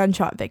another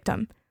gunshot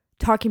victim,"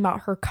 talking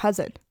about her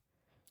cousin.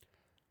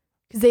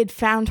 Because they had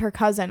found her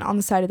cousin on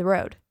the side of the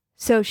road.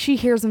 So she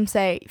hears them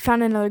say,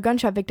 "Found another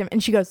gunshot victim,"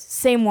 and she goes,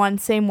 same one.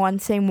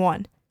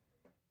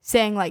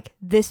 Saying like,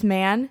 this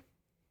man,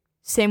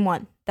 same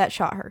one that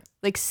shot her.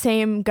 Like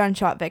same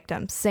gunshot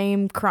victim,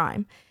 same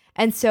crime.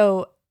 And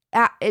so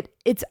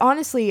it's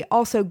honestly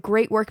also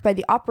great work by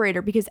the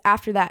operator, because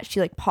after that she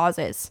like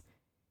pauses,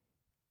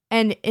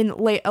 and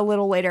a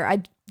little later,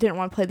 I didn't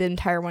want to play the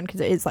entire one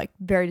because it is like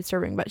very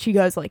disturbing, but she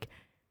goes like,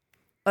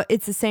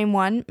 "It's the same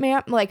one,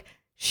 ma'am." Like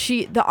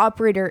the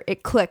operator,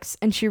 it clicks,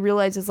 and she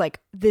realizes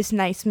like this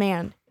nice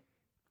man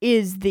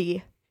is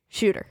the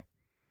shooter.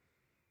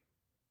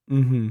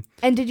 Mm-hmm.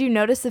 And did you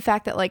notice the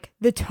fact that like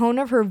the tone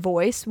of her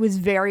voice was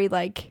very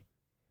like,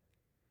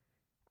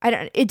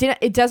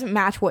 it doesn't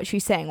match what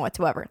she's saying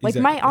whatsoever. Like,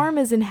 exactly. My arm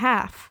is in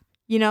half,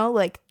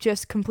 like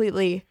just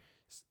completely.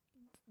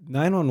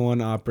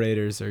 911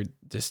 operators are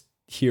just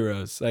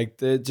heroes. Like,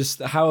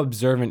 just how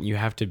observant you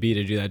have to be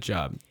to do that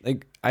job.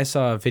 Like, I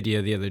saw a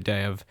video the other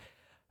day of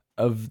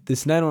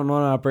this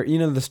 911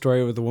 operator. The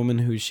story with the woman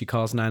who she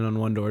calls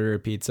 911 to order a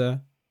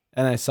pizza?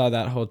 And I saw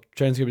that whole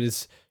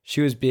transcript.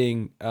 She was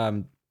being, I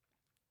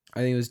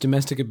think it was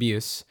domestic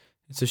abuse.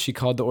 And so she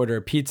called to order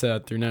a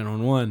pizza through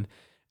 911.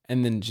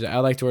 And then she's like, "I'd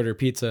like to order a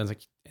pizza." And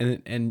it's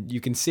like, and you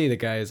can see the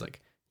guy is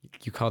like,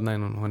 "You called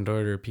 911 to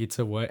order a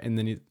pizza? What?" And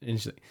then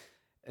she's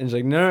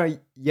like, no,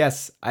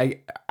 yes,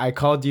 I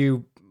called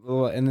you.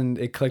 And then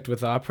it clicked with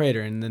the operator,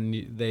 and then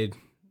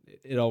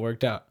it all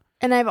worked out.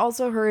 And I've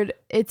also heard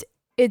it's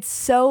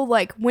so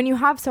like when you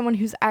have someone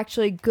who's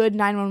actually a good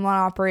 911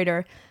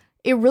 operator,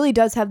 it really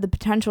does have the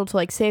potential to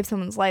like save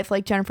someone's life.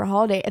 Like Jennifer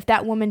Holliday, if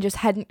that woman just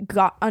hadn't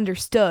got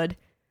understood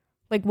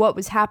like what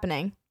was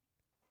happening,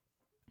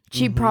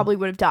 she probably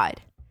would have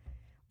died.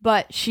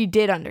 But she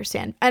did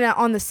understand. And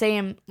on the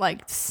same,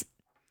 like,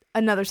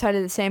 another side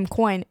of the same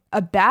coin,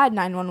 a bad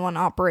 911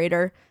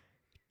 operator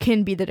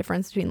can be the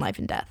difference between life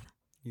and death.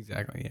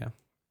 Exactly, yeah.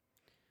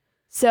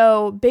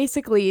 So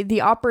basically,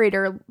 the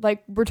operator,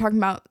 like we're talking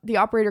about, the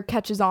operator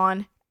catches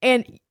on.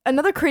 And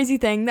another crazy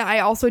thing that I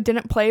also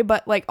didn't play,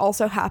 but like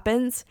also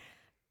happens,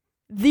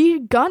 the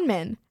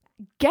gunman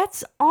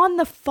gets on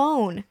the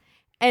phone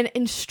and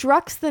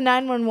instructs the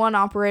 911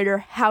 operator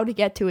how to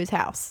get to his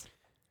house.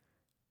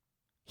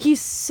 He's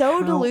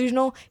so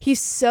delusional.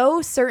 He's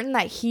so certain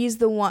that he's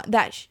the one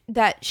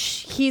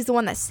he's the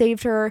one that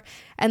saved her,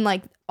 and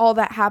like all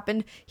that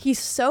happened. He's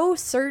so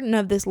certain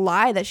of this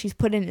lie that she's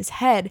put in his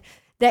head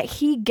that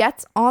he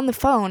gets on the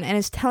phone and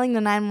is telling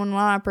the 911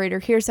 operator,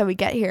 "Here's how we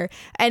get here."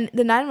 And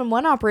the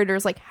 911 operator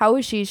is like, "How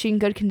is she? Is she in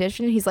good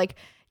condition?" He's like,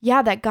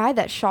 "Yeah, that guy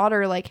that shot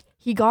her, like,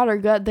 he got her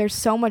good. There's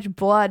so much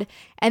blood."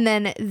 And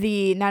then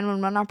the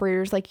 911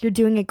 operator is like, "You're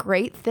doing a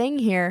great thing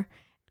here."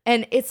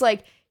 And it's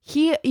like,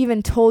 he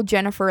even told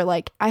Jennifer,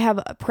 like, "I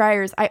have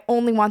priors. I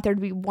only want there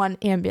to be one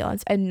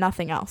ambulance and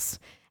nothing else."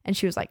 And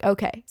she was like,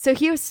 "Okay." So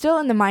he was still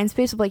in the mind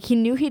space of like, he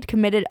knew he'd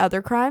committed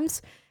other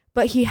crimes,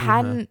 but he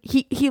hadn't,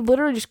 he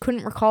literally just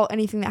couldn't recall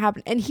anything that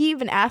happened. And he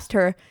even asked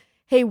her,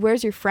 "Hey,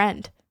 where's your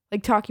friend?"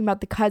 Like talking about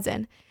the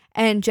cousin.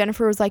 And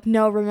Jennifer was like,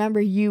 "No, remember,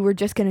 you were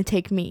just going to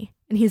take me."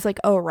 And he's like,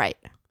 "Oh, right."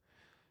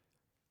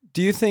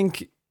 Do you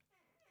think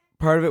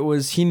part of it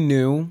was he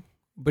knew,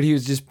 but he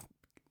was just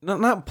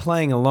not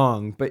playing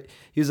along, but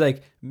he was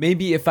like,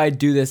 maybe if I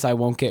do this, I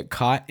won't get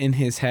caught in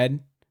his head.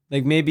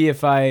 Like maybe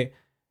if he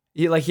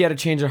had a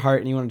change of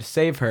heart and he wanted to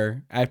save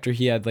her after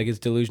he had like his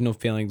delusional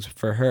feelings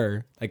for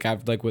her, like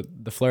after, like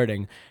with the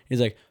flirting. He's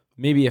like,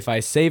 maybe if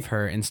I save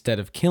her instead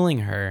of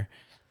killing her,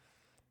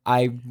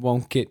 I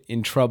won't get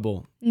in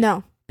trouble.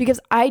 No, because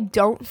I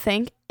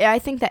think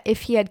that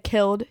if he had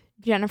killed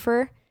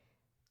Jennifer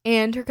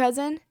and her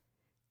cousin,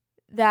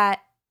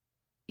 that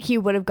he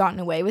would have gotten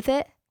away with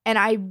it. And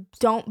I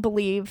don't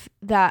believe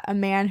that a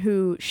man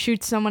who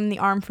shoots someone in the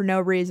arm for no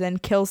reason,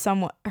 kills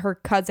her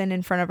cousin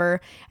in front of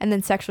her, and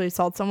then sexually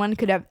assaults someone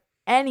could have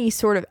any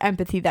sort of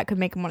empathy that could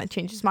make him want to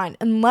change his mind,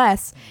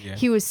 unless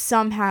he was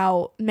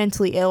somehow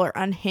mentally ill or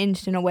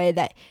unhinged in a way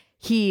that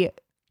he,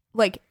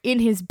 like, in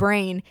his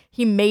brain,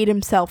 he made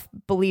himself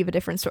believe a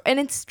different story. And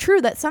it's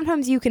true that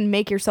sometimes you can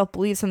make yourself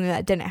believe something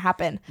that didn't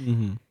happen,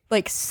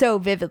 like, so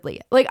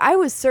vividly. Like, I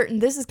was certain,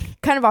 this is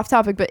kind of off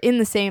topic, but in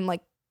the same,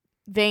 like,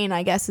 vein,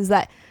 I guess, is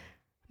that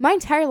my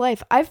entire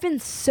life I've been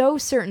so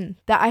certain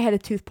that I had a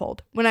tooth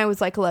pulled when I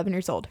was like 11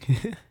 years old.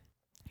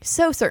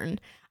 So certain.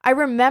 I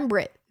remember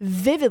it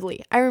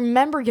vividly. I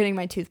remember getting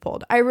my tooth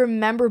pulled. I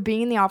remember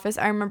being in the office.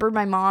 I remember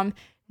my mom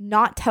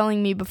not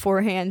telling me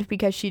beforehand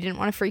because she didn't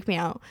want to freak me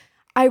out.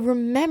 I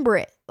remember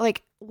it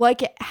like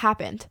it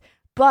happened.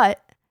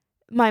 But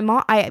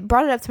I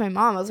brought it up to my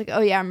mom. I was like,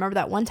 oh yeah, I remember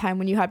that one time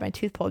when you had my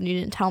tooth pulled and you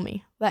didn't tell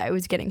me that it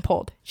was getting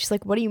pulled. She's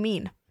like, what do you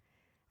mean?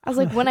 I was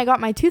like, when I got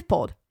my tooth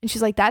pulled. And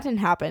she's like, that didn't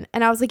happen.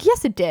 And I was like,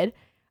 yes, it did.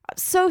 I'm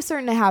so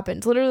certain it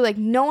happened. Literally, like,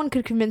 no one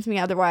could convince me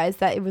otherwise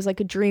that it was like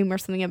a dream or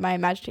something of my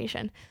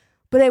imagination.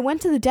 But I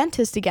went to the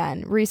dentist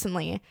again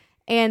recently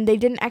and they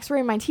did an x-ray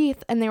of my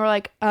teeth and they were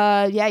like,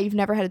 yeah, you've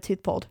never had a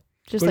tooth pulled.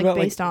 Just What like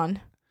about, based on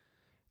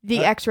the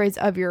x-rays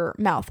of your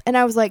mouth. And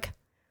I was like,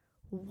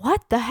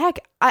 what the heck?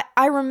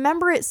 I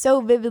remember it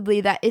so vividly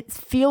that it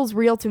feels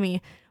real to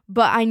me,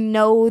 but I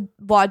know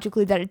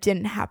logically that it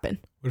didn't happen.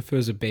 What if it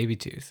was a baby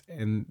tooth?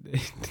 And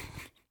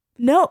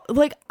No,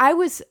 like I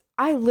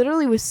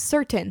literally was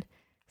certain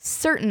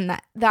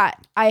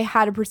that I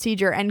had a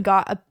procedure and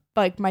got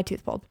my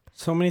tooth pulled.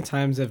 so many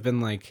times I've been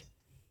like,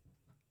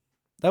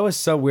 that was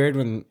so weird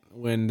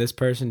when this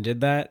person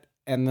did that.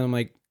 And then I'm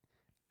like,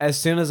 as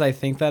soon as I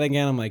think that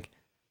again, I'm like,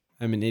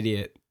 I'm an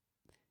idiot.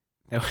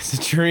 That was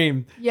a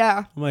dream.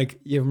 Yeah. I'm like,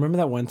 you remember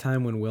that one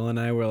time when Will and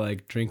I were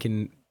like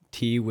drinking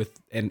tea drinking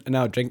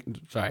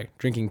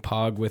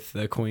Pog with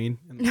the Queen?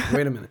 And like,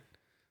 wait a minute.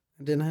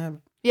 It didn't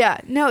happen. Yeah.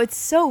 No, it's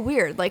so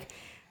weird. Like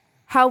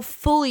how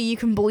fully you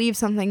can believe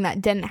something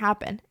that didn't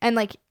happen. And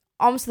like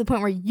almost to the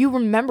point where you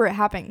remember it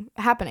happening.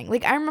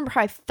 Like I remember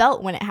how I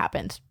felt when it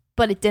happened,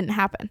 but it didn't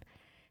happen.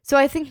 So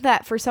I think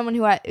that for someone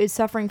who is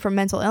suffering from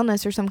mental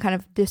illness or some kind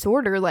of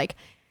disorder, like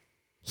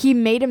he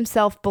made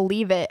himself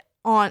believe it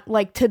on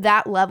like to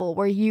that level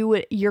where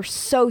you're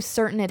so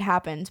certain it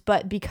happened,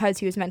 but because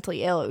he was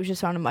mentally ill, it was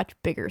just on a much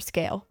bigger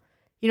scale.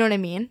 You know what I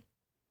mean?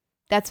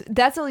 That's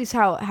at least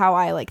how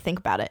I like think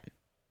about it.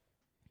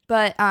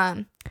 But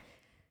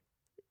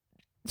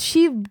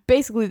she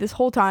basically this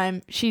whole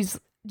time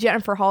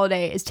Jennifer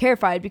Holliday is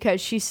terrified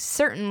because she's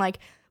certain like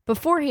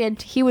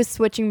beforehand he was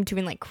switching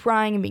between like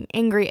crying and being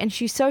angry, and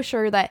she's so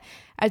sure that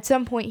at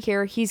some point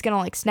here he's gonna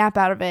like snap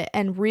out of it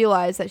and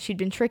realize that she'd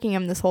been tricking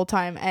him this whole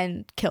time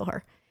and kill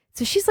her.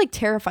 So she's like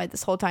terrified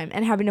this whole time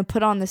and having to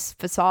put on this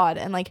facade,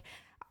 and like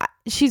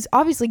she's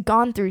obviously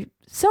gone through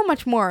so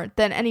much more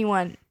than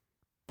anyone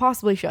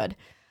possibly should.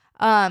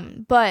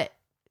 But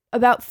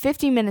about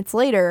 50 minutes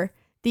later,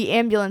 the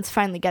ambulance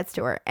finally gets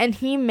to her, and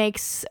he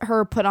makes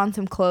her put on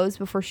some clothes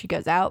before she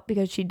goes out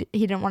because he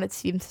didn't want it to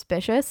seem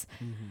suspicious.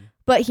 Mm-hmm.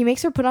 But he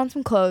makes her put on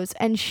some clothes,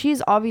 and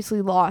she's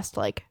obviously lost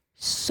like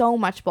so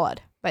much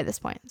blood by this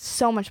point,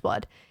 so much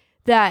blood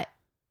that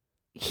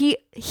he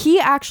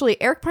actually,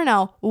 Eric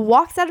Parnell,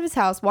 walks out of his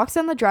house, walks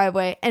down the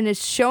driveway, and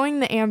is showing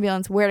the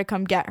ambulance where to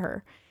come get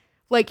her.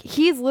 Like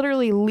he's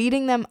literally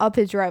leading them up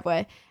his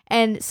driveway.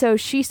 And so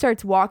she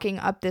starts walking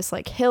up this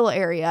like hill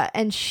area,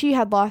 and she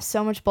had lost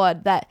so much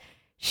blood that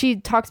she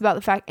talks about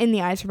the fact in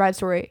the I Survived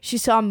story, she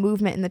saw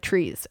movement in the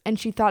trees, and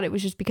she thought it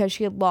was just because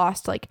she had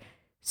lost like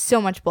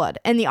so much blood.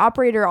 And the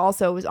operator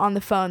also was on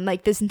the phone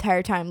like this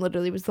entire time,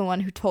 literally was the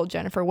one who told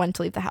Jennifer when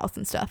to leave the house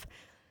and stuff.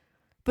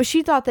 But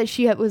she thought that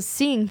she was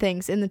seeing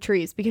things in the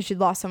trees because she'd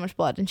lost so much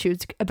blood and she was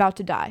about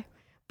to die.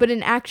 But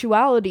in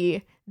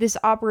actuality, this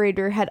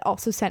operator had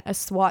also sent a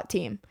SWAT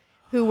team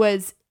who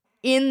was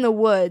in the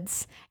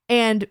woods.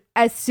 And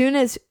as soon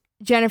as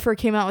Jennifer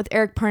came out with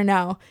Eric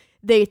Parnell,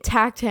 they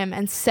attacked him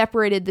and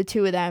separated the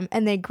two of them.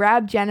 And they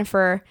grabbed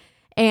Jennifer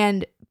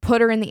and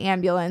put her in the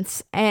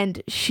ambulance.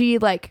 And she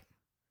like,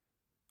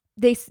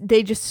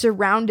 they just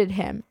surrounded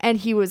him. And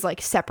he was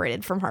like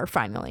separated from her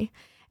finally.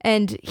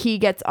 And he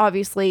gets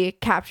obviously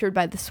captured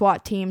by the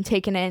SWAT team,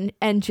 taken in,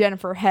 and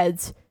Jennifer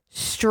heads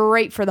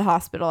straight for the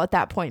hospital at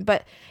that point.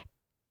 But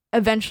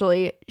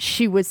eventually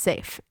she was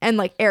safe. And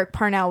like Eric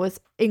Parnell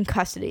was in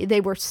custody. They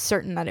were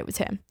certain that it was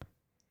him.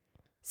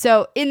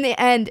 So in the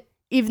end,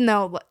 even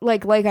though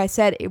like I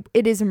said,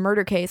 it is a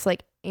murder case,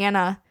 like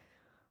Anna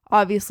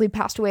obviously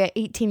passed away at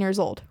 18 years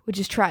old, which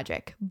is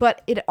tragic.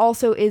 But it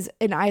also is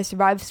an I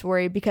Survived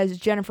story because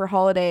Jennifer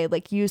Holliday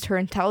like used her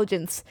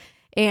intelligence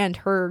and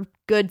her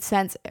good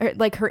sense,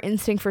 like her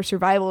instinct for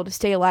survival to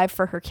stay alive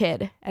for her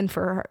kid and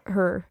for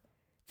her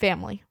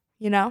family,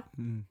 you know?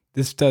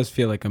 This does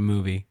feel like a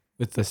movie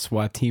with the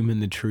SWAT team in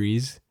the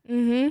trees.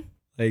 Mm-hmm.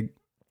 Like,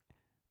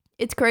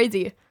 it's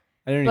crazy.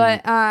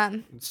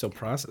 I'm still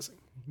processing.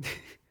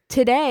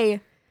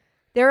 Today,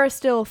 there are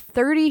still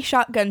 30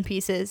 shotgun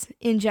pieces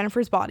in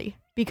Jennifer's body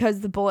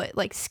because the bullet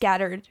like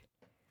scattered,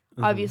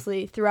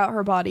 obviously, throughout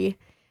her body.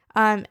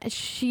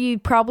 She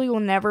probably will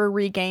never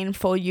regain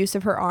full use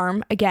of her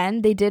arm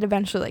again. They did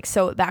eventually like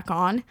sew it back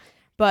on,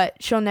 but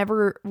she'll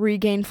never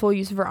regain full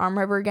use of her arm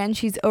ever again.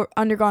 She's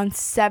undergone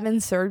 7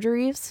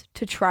 surgeries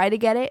to try to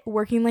get it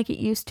working like it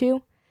used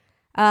to.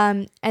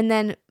 And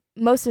then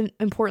most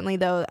importantly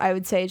though, I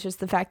would say is just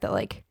the fact that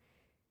like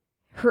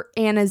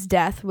Anna's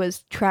death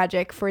was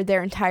tragic for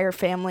their entire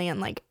family and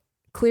like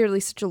clearly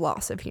such a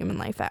loss of human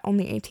life at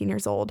only 18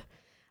 years old.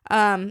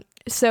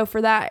 So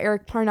for that,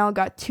 Eric Parnell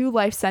got 2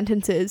 life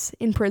sentences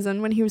in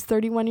prison when he was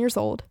 31 years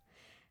old.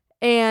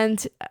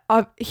 And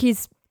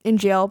he's in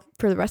jail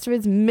for the rest of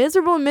his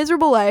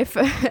miserable life.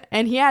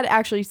 And he had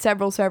actually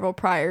several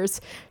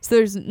priors. So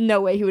there's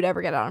no way he would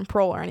ever get out on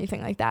parole or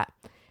anything like that.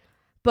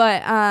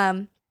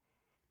 But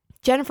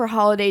Jennifer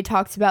Holliday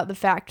talks about the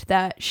fact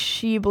that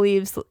she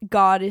believes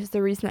God is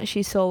the reason that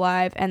she's still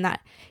alive, and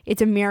that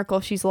it's a miracle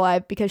she's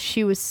alive because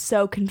she was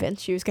so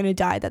convinced she was going to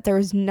die that there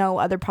was no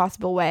other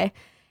possible way.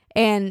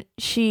 And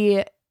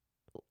she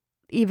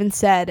even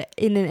said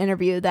in an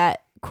interview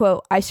that,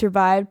 quote, "I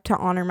survived to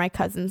honor my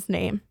cousin's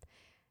name."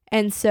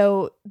 And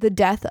so the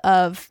death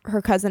of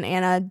her cousin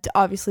Anna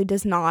obviously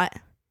is not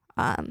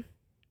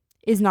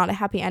a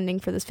happy ending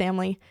for this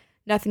family.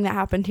 Nothing that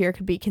happened here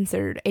could be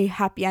considered a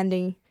happy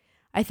ending,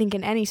 I think,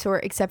 in any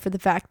sort, except for the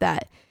fact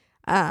that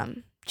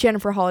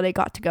Jennifer Holliday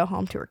got to go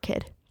home to her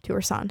kid, to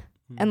her son.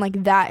 And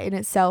like that in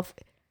itself,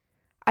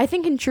 I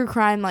think in true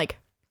crime, like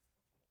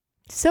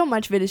so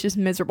much of it is just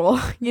miserable,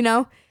 you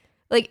know?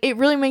 Like it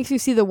really makes you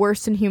see the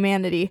worst in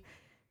humanity.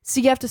 So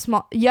you have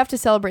to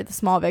celebrate the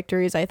small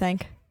victories, I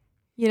think.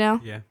 You know?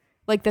 Yeah.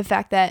 Like the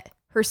fact that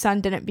her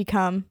son didn't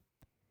become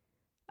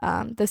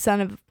the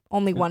son of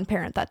only one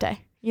parent that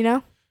day, you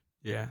know?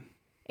 Yeah.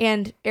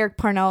 And Eric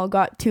Parnell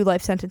got 2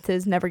 life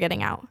sentences, never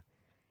getting out.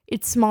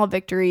 It's small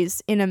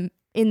victories in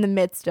the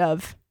midst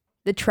of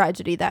the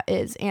tragedy that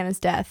is Anna's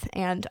death,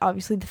 and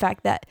obviously the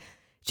fact that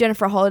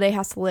Jennifer Holliday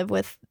has to live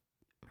with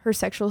her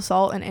sexual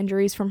assault and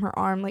injuries from her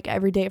arm like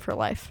every day of her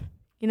life,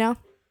 you know?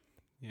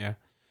 Yeah.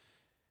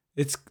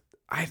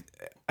 I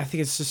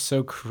think it's just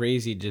so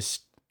crazy,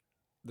 just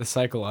the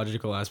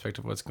psychological aspect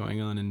of what's going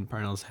on in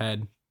Parnell's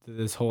head,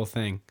 this whole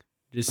thing.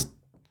 Just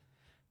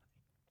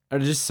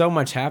so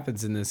much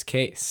happens in this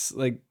case,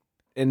 like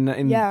in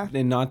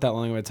not that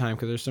long of a time,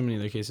 because there's so many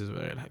other cases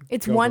where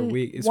it's one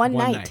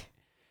night.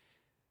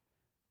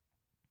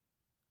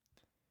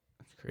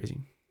 That's crazy.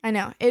 I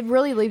know, it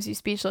really leaves you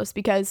speechless,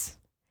 because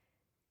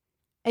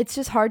it's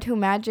just hard to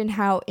imagine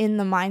how in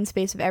the mind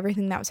space of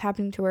everything that was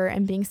happening to her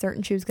and being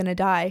certain she was going to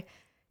die,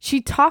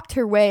 she talked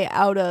her way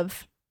out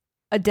of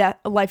a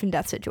life and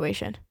death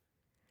situation.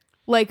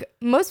 Like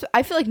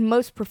I feel like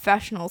most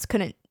professionals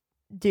couldn't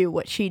do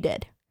what she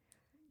did.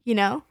 You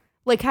know,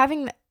 like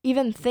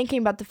even thinking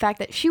about the fact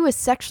that she was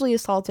sexually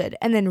assaulted,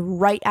 and then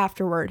right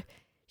afterward,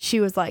 she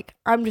was like,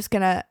 "I'm just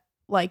gonna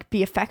like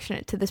be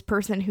affectionate to this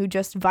person who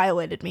just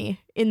violated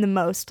me in the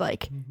most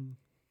like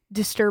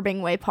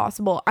disturbing way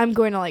possible. I'm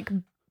going to like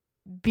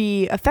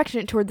be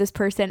affectionate toward this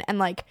person, and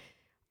like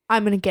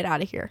I'm gonna get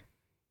out of here."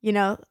 You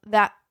know,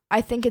 that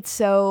I think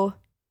it's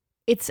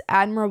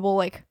admirable.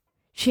 Like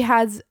she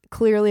has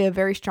clearly a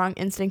very strong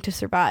instinct to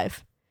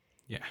survive.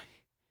 Yeah.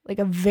 Like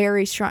a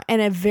very strong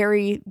and a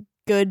very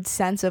good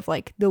sense of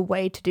like the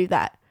way to do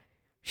that.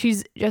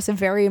 She's just a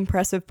very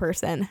impressive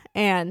person.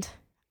 And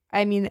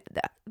I mean,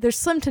 there's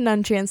slim to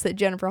none chance that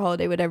Jennifer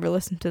Holliday would ever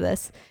listen to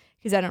this,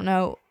 because I don't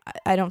know.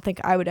 I don't think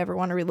I would ever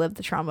want to relive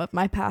the trauma of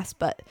my past,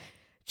 but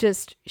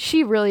just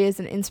she really is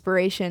an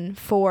inspiration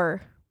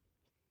for,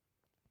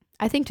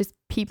 I think, just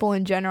people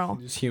in general.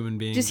 Just human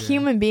beings. Just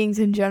human beings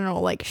in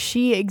general. Like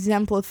she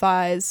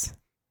exemplifies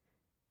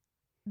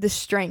the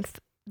strength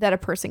that a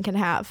person can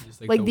have.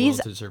 Just like the will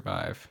to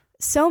survive.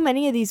 So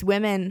many of these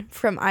women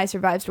from I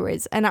Survive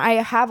stories, and I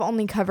have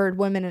only covered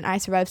women in I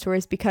Survive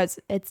stories because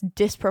it's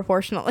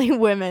disproportionately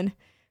women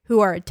who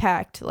are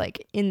attacked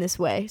like in this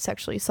way,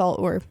 sexual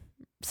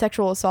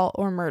assault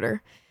or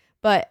murder.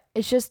 But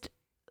it's just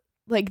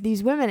like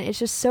these women, it's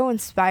just so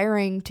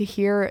inspiring to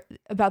hear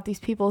about these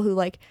people who,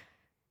 like,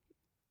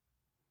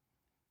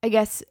 I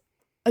guess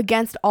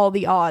against all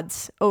the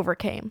odds,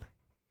 overcame.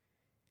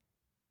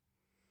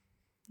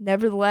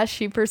 Nevertheless,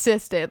 she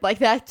persisted, like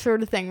that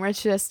sort of thing, where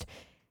it's just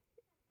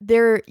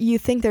there, you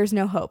think there's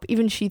no hope.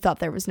 Even she thought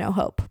there was no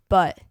hope,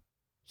 but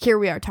here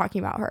we are talking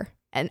about her,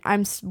 and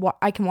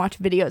I can watch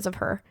videos of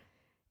her,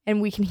 and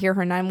we can hear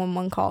her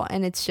 911 call,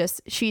 and it's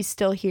just, she's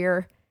still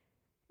here,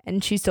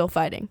 and she's still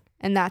fighting,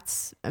 and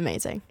that's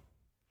amazing.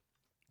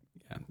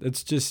 Yeah,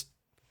 it's just,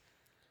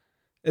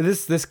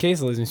 this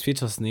case leaves me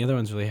speechless, and the other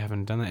ones really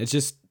haven't done that. It's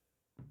just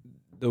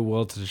the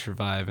will to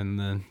survive and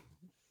the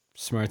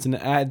smarts, and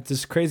it's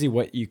just crazy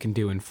what you can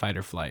do in fight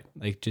or flight,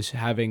 like just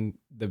having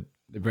the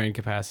brain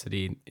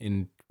capacity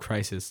in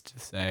crisis to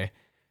say,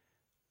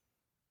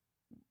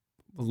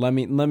 let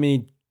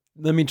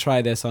me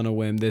try this on a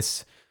whim,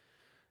 this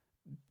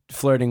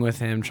flirting with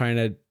him, trying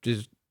to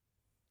just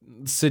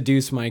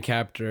seduce my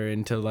captor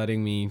into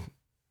letting me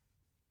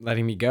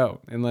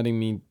go and letting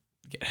me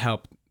get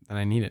help that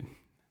I needed.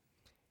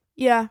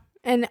 Yeah,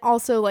 and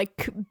also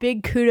like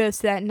big kudos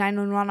to that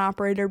 911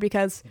 operator,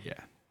 because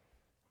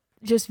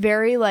just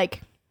very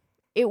like,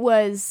 it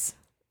was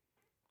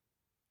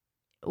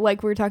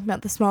like we were talking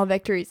about the small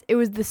victories. It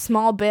was the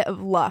small bit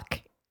of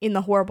luck in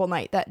the horrible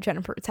night that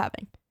Jennifer was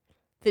having,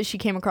 that she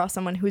came across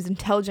someone who was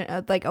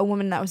intelligent, like a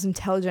woman that was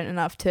intelligent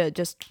enough to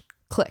just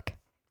click.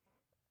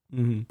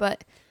 Mm-hmm.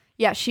 But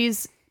yeah,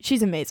 she's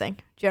amazing,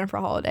 Jennifer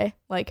Holliday.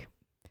 Like,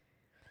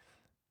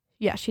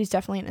 yeah, she's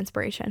definitely an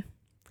inspiration.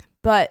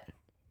 But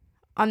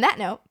on that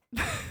note,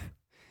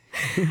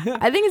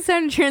 I think it's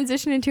time to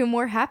transition into a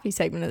more happy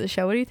segment of the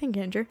show. What do you think,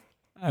 Andrew?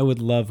 I would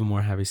love a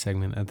more happy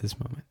segment at this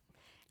moment.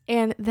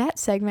 And that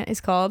segment is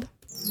called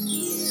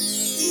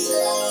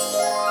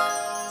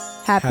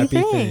Happy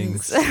Happy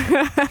Things.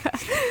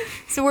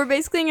 So we're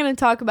basically going to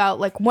talk about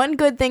like one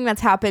good thing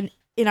that's happened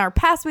in our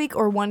past week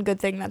or one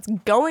good thing that's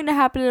going to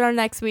happen in our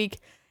next week.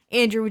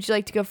 Andrew, would you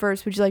like to go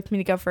first? Would you like me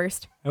to go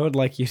first? I would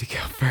like you to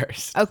go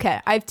first. Okay,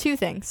 I have two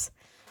things.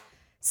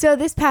 So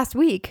this past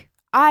week,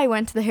 I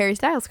went to the Harry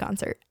Styles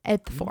concert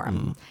at the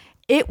Forum.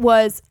 It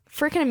was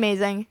freaking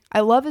amazing.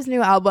 I love his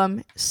new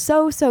album.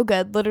 So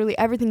good. Literally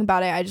everything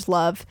about it I just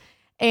love.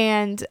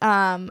 And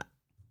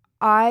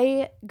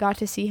I got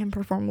to see him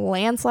perform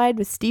Landslide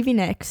with Stevie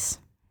Nicks.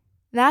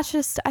 I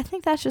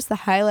think that's just the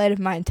highlight of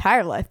my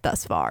entire life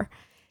thus far.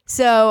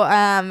 So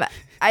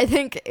I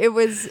think it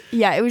was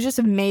just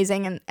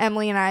amazing. And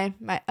Emily and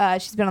I,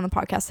 she's been on the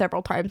podcast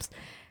several times,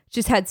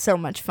 just had so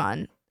much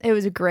fun. It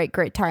was a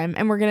great time.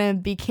 And we're going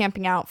to be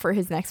camping out for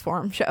his next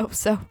Forum show.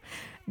 So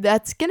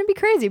that's going to be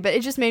crazy. But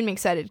it just made me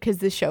excited because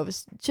this show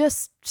was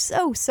just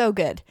so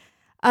good.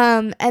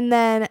 And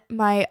then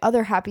my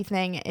other happy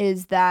thing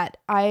is that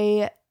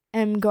I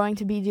am going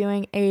to be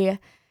doing a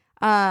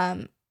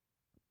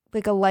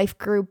life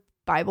group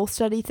Bible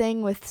study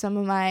thing with some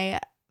of my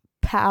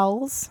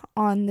pals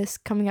on this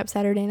coming up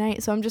Saturday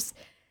night. So I'm just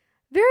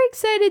very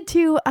excited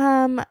to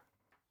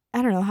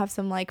have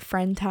some like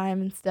friend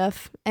time and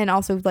stuff, and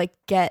also like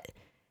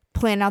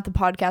plan out the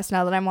podcast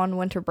now that I'm on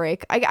winter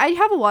break. I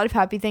have a lot of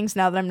happy things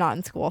now that I'm not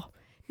in school.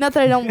 Not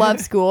that I don't love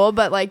school,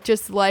 but like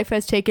just life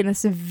has taken a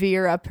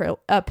severe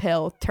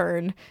uphill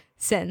turn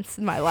since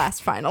my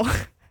last final.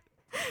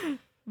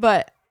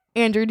 But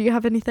Andrew, do you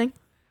have anything?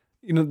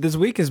 This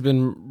week has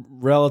been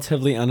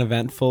relatively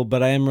uneventful,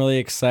 but I am really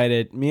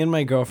excited. Me and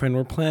my girlfriend,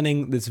 we're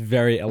planning this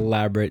very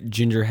elaborate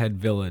gingerbread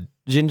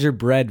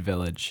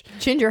village.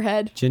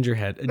 Gingerbread.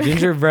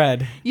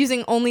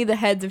 Using only the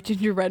heads of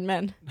gingerbread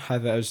men. I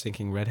was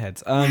thinking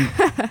redheads.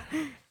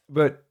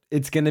 But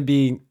it's going to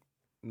be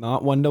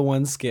not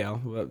 1-to-1 scale,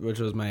 which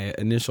was my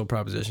initial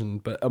proposition,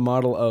 but a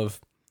model of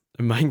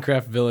a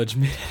Minecraft village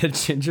made out of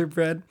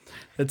gingerbread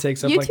that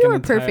takes up you like two an are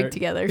entire... perfect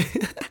together.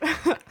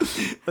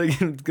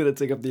 Like it's gonna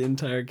take up the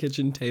entire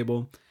kitchen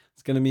table.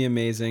 It's gonna be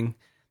amazing.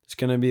 There's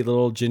gonna be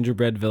little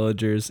gingerbread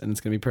villagers, and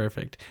it's gonna be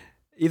perfect.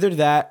 Either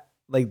that,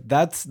 like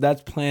that's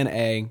plan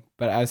A,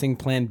 but I think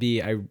plan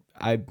B,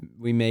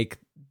 we make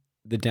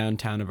the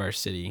downtown of our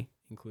city,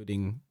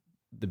 including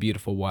the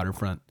beautiful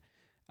waterfront,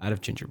 out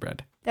of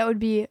gingerbread. That would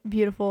be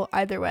beautiful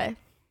either way.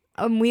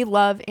 We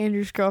love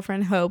Andrew's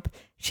girlfriend Hope.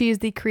 She is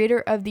the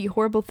creator of the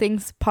Horrible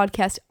Things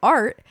podcast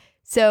art.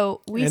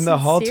 So we and the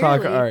Hall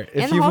Talk art.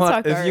 If you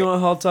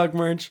want Hall Talk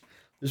merch,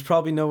 there's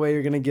probably no way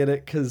you're gonna get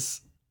it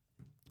because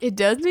it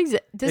doesn't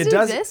exist. Does it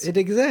exist? It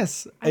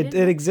exists. It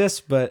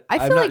exists, but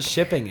I'm not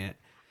shipping it.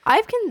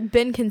 I've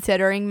been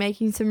considering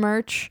making some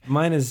merch.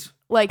 Mine is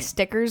like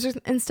stickers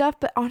and stuff,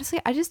 but honestly,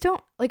 I just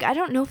don't like. I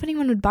don't know if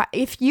anyone would buy.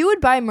 If you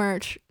would buy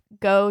merch,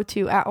 go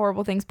to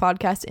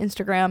 @HorribleThingsPodcast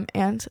Instagram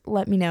and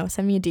let me know.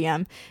 Send me a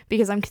DM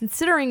because I'm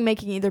considering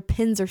making either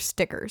pins or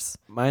stickers.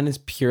 Mine is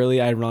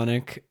purely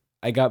ironic.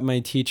 I got my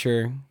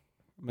teacher,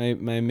 my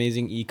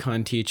amazing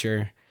econ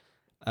teacher,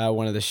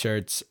 one of the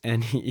shirts,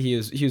 and he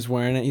was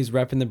wearing it. He's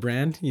repping the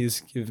brand. He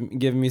was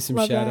giving me some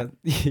shout out.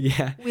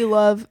 Yeah.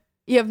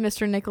 You have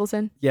Mr.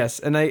 Nicholson? Yes,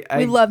 and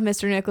we love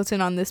Mr.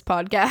 Nicholson on this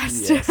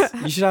podcast. Yes.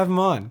 You should have him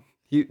on.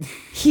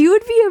 He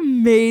would be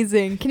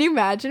amazing. Can you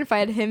imagine if I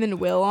had him and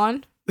Will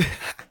on?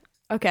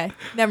 Okay,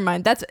 never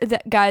mind.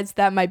 Guys,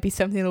 that might be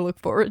something to look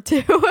forward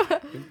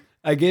to.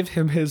 I gave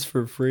him his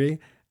for free,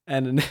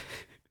 and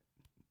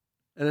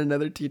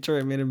another teacher,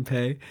 I made him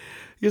pay.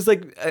 He was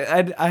like,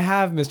 I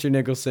have Mr.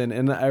 Nicholson,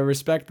 and I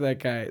respect that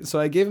guy. So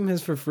I gave him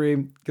his for free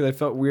because I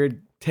felt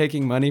weird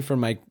taking money from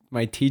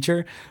my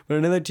teacher. But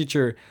another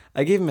teacher,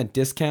 I gave him a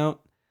discount.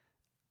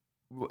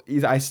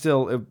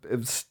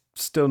 It's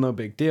still no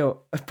big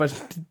deal.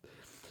 But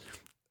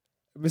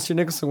Mr.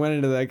 Nicholson went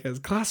into that guy's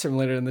classroom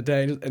later in the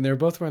day, and they were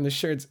both wearing the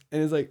shirts.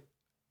 And he's like,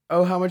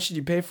 oh, how much did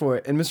you pay for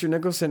it? And Mr.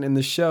 Nicholson in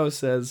the show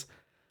says,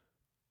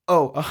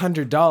 oh,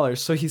 $100.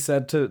 So he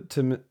said to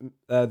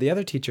the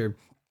other teacher,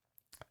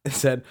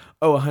 said,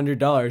 oh,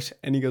 $100.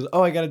 And he goes,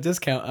 oh, I got a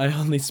discount. I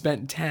only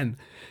spent 10.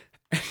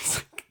 And it's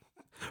like,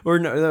 or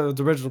no,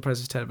 the original price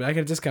was 10, but I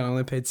got a discount. I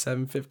only paid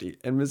 $7.50.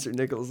 And Mr.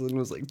 Nicholson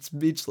was like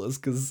speechless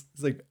because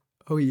it's like,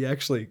 oh, he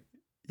actually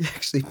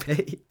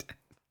paid.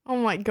 Oh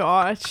my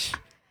gosh.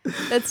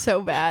 That's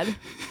so bad.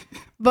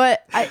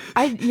 But I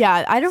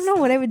don't know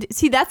what I would do.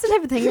 See, that's the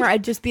type of thing where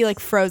I'd just be like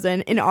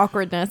frozen in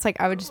awkwardness. Like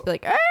I would just be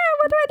like,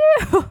 what do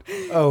I do?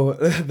 Oh,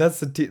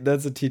 that's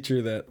a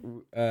teacher that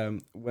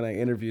when I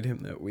interviewed him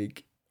that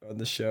week on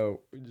the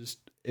show, we just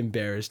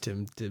embarrassed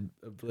him to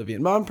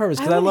oblivion. But on purpose,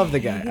 because I love the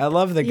guy. I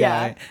love the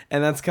guy,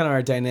 and that's kind of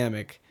our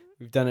dynamic.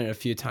 We've done it a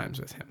few times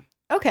with him.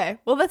 Okay,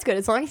 well that's good.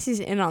 As long as he's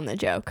in on the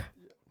joke.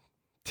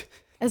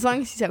 As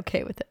long as he's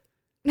okay with it.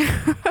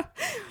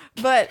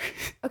 But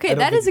I okay, don't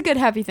that is think- a good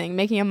happy thing.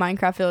 Making a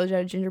Minecraft village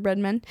out of gingerbread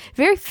men.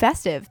 Very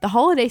festive. The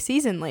holiday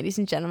season, ladies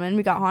and gentlemen.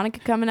 We got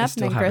Hanukkah coming I up and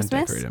still then haven't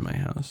Christmas. decorated my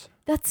house.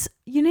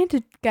 You need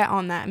to get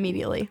on that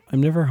immediately.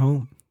 I'm never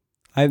home.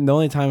 The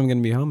only time I'm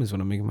gonna be home is when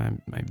I'm making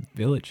my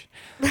village.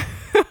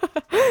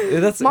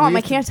 Mom,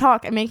 I can't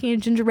talk. I'm making a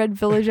gingerbread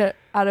village out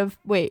of.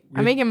 Wait,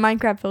 I'm making a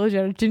Minecraft village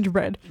out of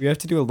gingerbread. We have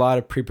to do a lot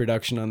of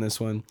pre-production on this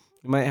one.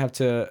 We might have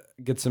to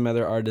get some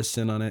other artists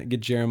in on it. Get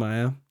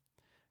Jeremiah,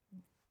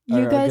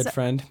 You our guys, good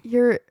friend.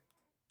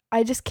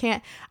 I just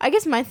can't. I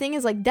guess my thing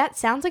is like that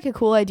sounds like a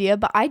cool idea,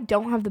 but I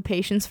don't have the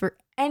patience for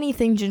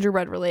anything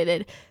gingerbread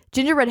related.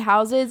 Gingerbread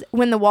houses,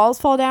 when the walls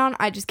fall down,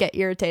 I just get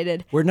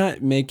irritated. We're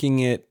not making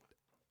it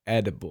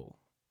edible.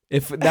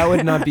 If that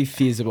would not be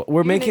feasible, we're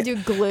You're making. gonna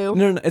do glue.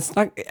 No, it's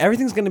not.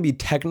 Everything's gonna be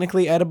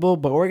technically edible,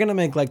 but we're gonna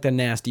make like the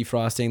nasty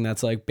frosting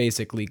that's like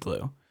basically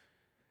glue.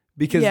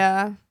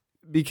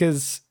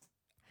 Because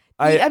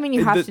I mean,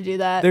 you have to do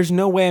that. There's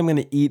no way I'm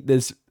gonna eat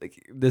this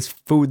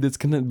food that's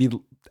gonna be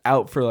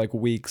out for like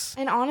weeks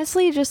And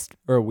honestly, just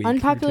or a week.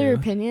 unpopular or two.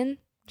 opinion,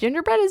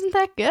 gingerbread isn't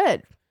that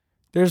good.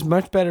 There's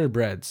much better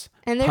breads.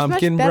 And there's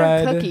Pumpkin much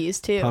better bread,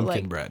 cookies too.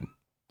 Pumpkin Like, bread.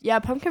 yeah,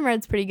 pumpkin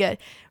bread's pretty good.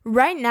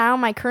 Right now,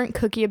 my current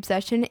cookie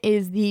obsession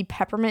is the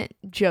peppermint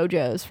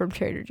JoJo's from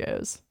Trader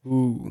Joe's.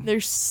 Ooh. They're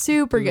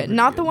super Those are good. pretty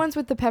Not the good. ones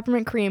with the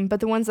peppermint cream, but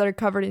the ones that are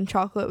covered in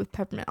chocolate with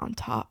peppermint on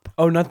top.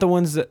 Oh, not the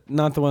ones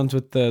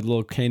with the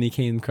little candy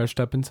cane crushed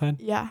up inside.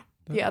 Yeah,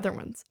 the other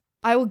ones.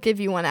 I will give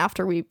you one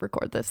after we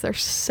record this. They're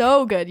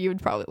so good. You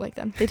would probably like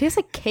them. They taste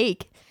like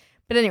cake.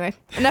 But anyway,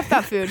 enough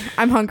about food.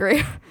 I'm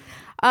hungry.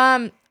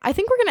 I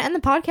think we're going to end the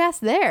podcast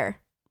there.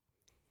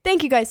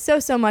 Thank you guys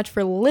so much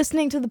for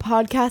listening to the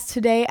podcast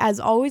today. As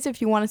always,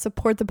 if you want to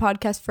support the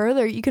podcast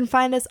further, you can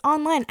find us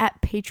online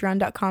at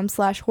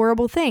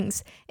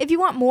patreon.com/horriblethings. If you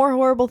want more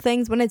horrible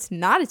things when it's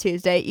not a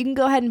Tuesday, you can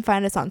go ahead and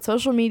find us on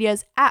social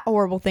medias at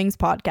Horrible Things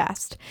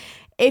Podcast.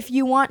 If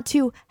you want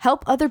to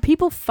help other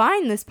people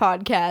find this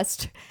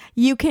podcast,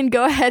 you can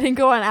go ahead and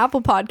go on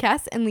Apple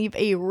Podcasts and leave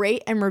a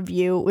rate and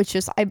review, which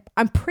is,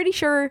 I'm pretty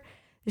sure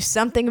there's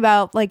something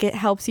about like it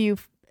helps you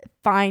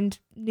find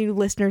new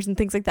listeners and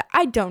things like that.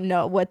 I don't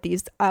know what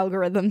these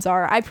algorithms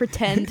are. I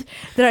pretend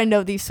that I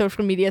know these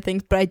social media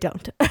things, but I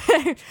don't.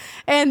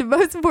 And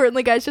most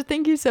importantly, guys, just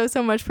thank you so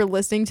much for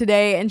listening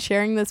today and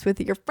sharing this with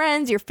your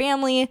friends, your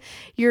family,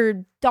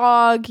 your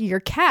dog,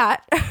 your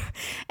cat,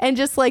 and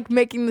just like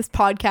making this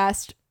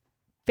podcast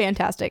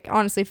fantastic.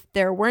 Honestly, if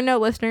there were no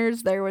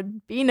listeners, there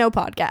would be no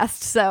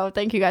podcast. So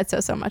thank you guys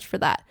so much for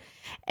that.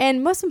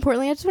 And most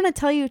importantly, I just want to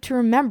tell you to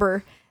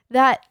remember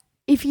that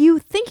if you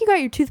think you got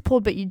your tooth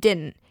pulled but you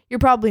didn't, you're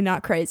probably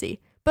not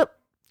crazy. But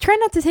try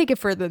not to take it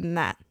further than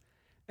that.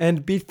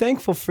 And be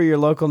thankful for your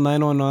local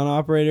 911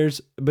 operators,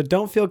 but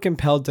don't feel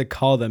compelled to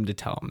call them to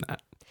tell them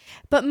that.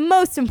 But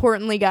most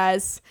importantly,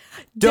 guys,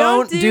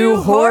 Don't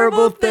do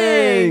horrible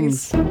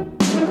things.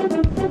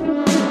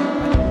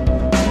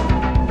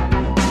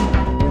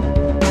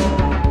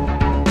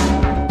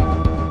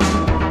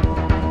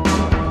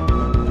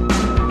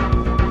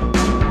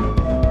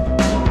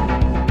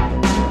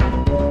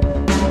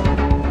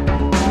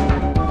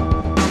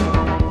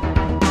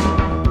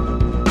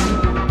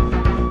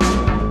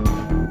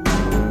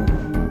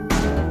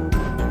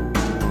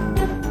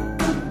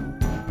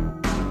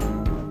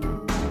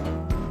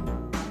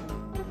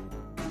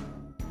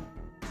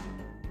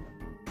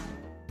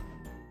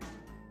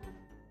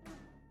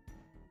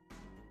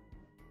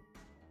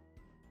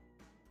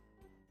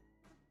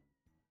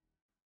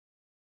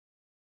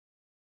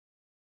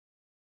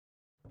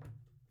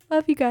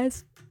 Love you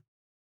guys.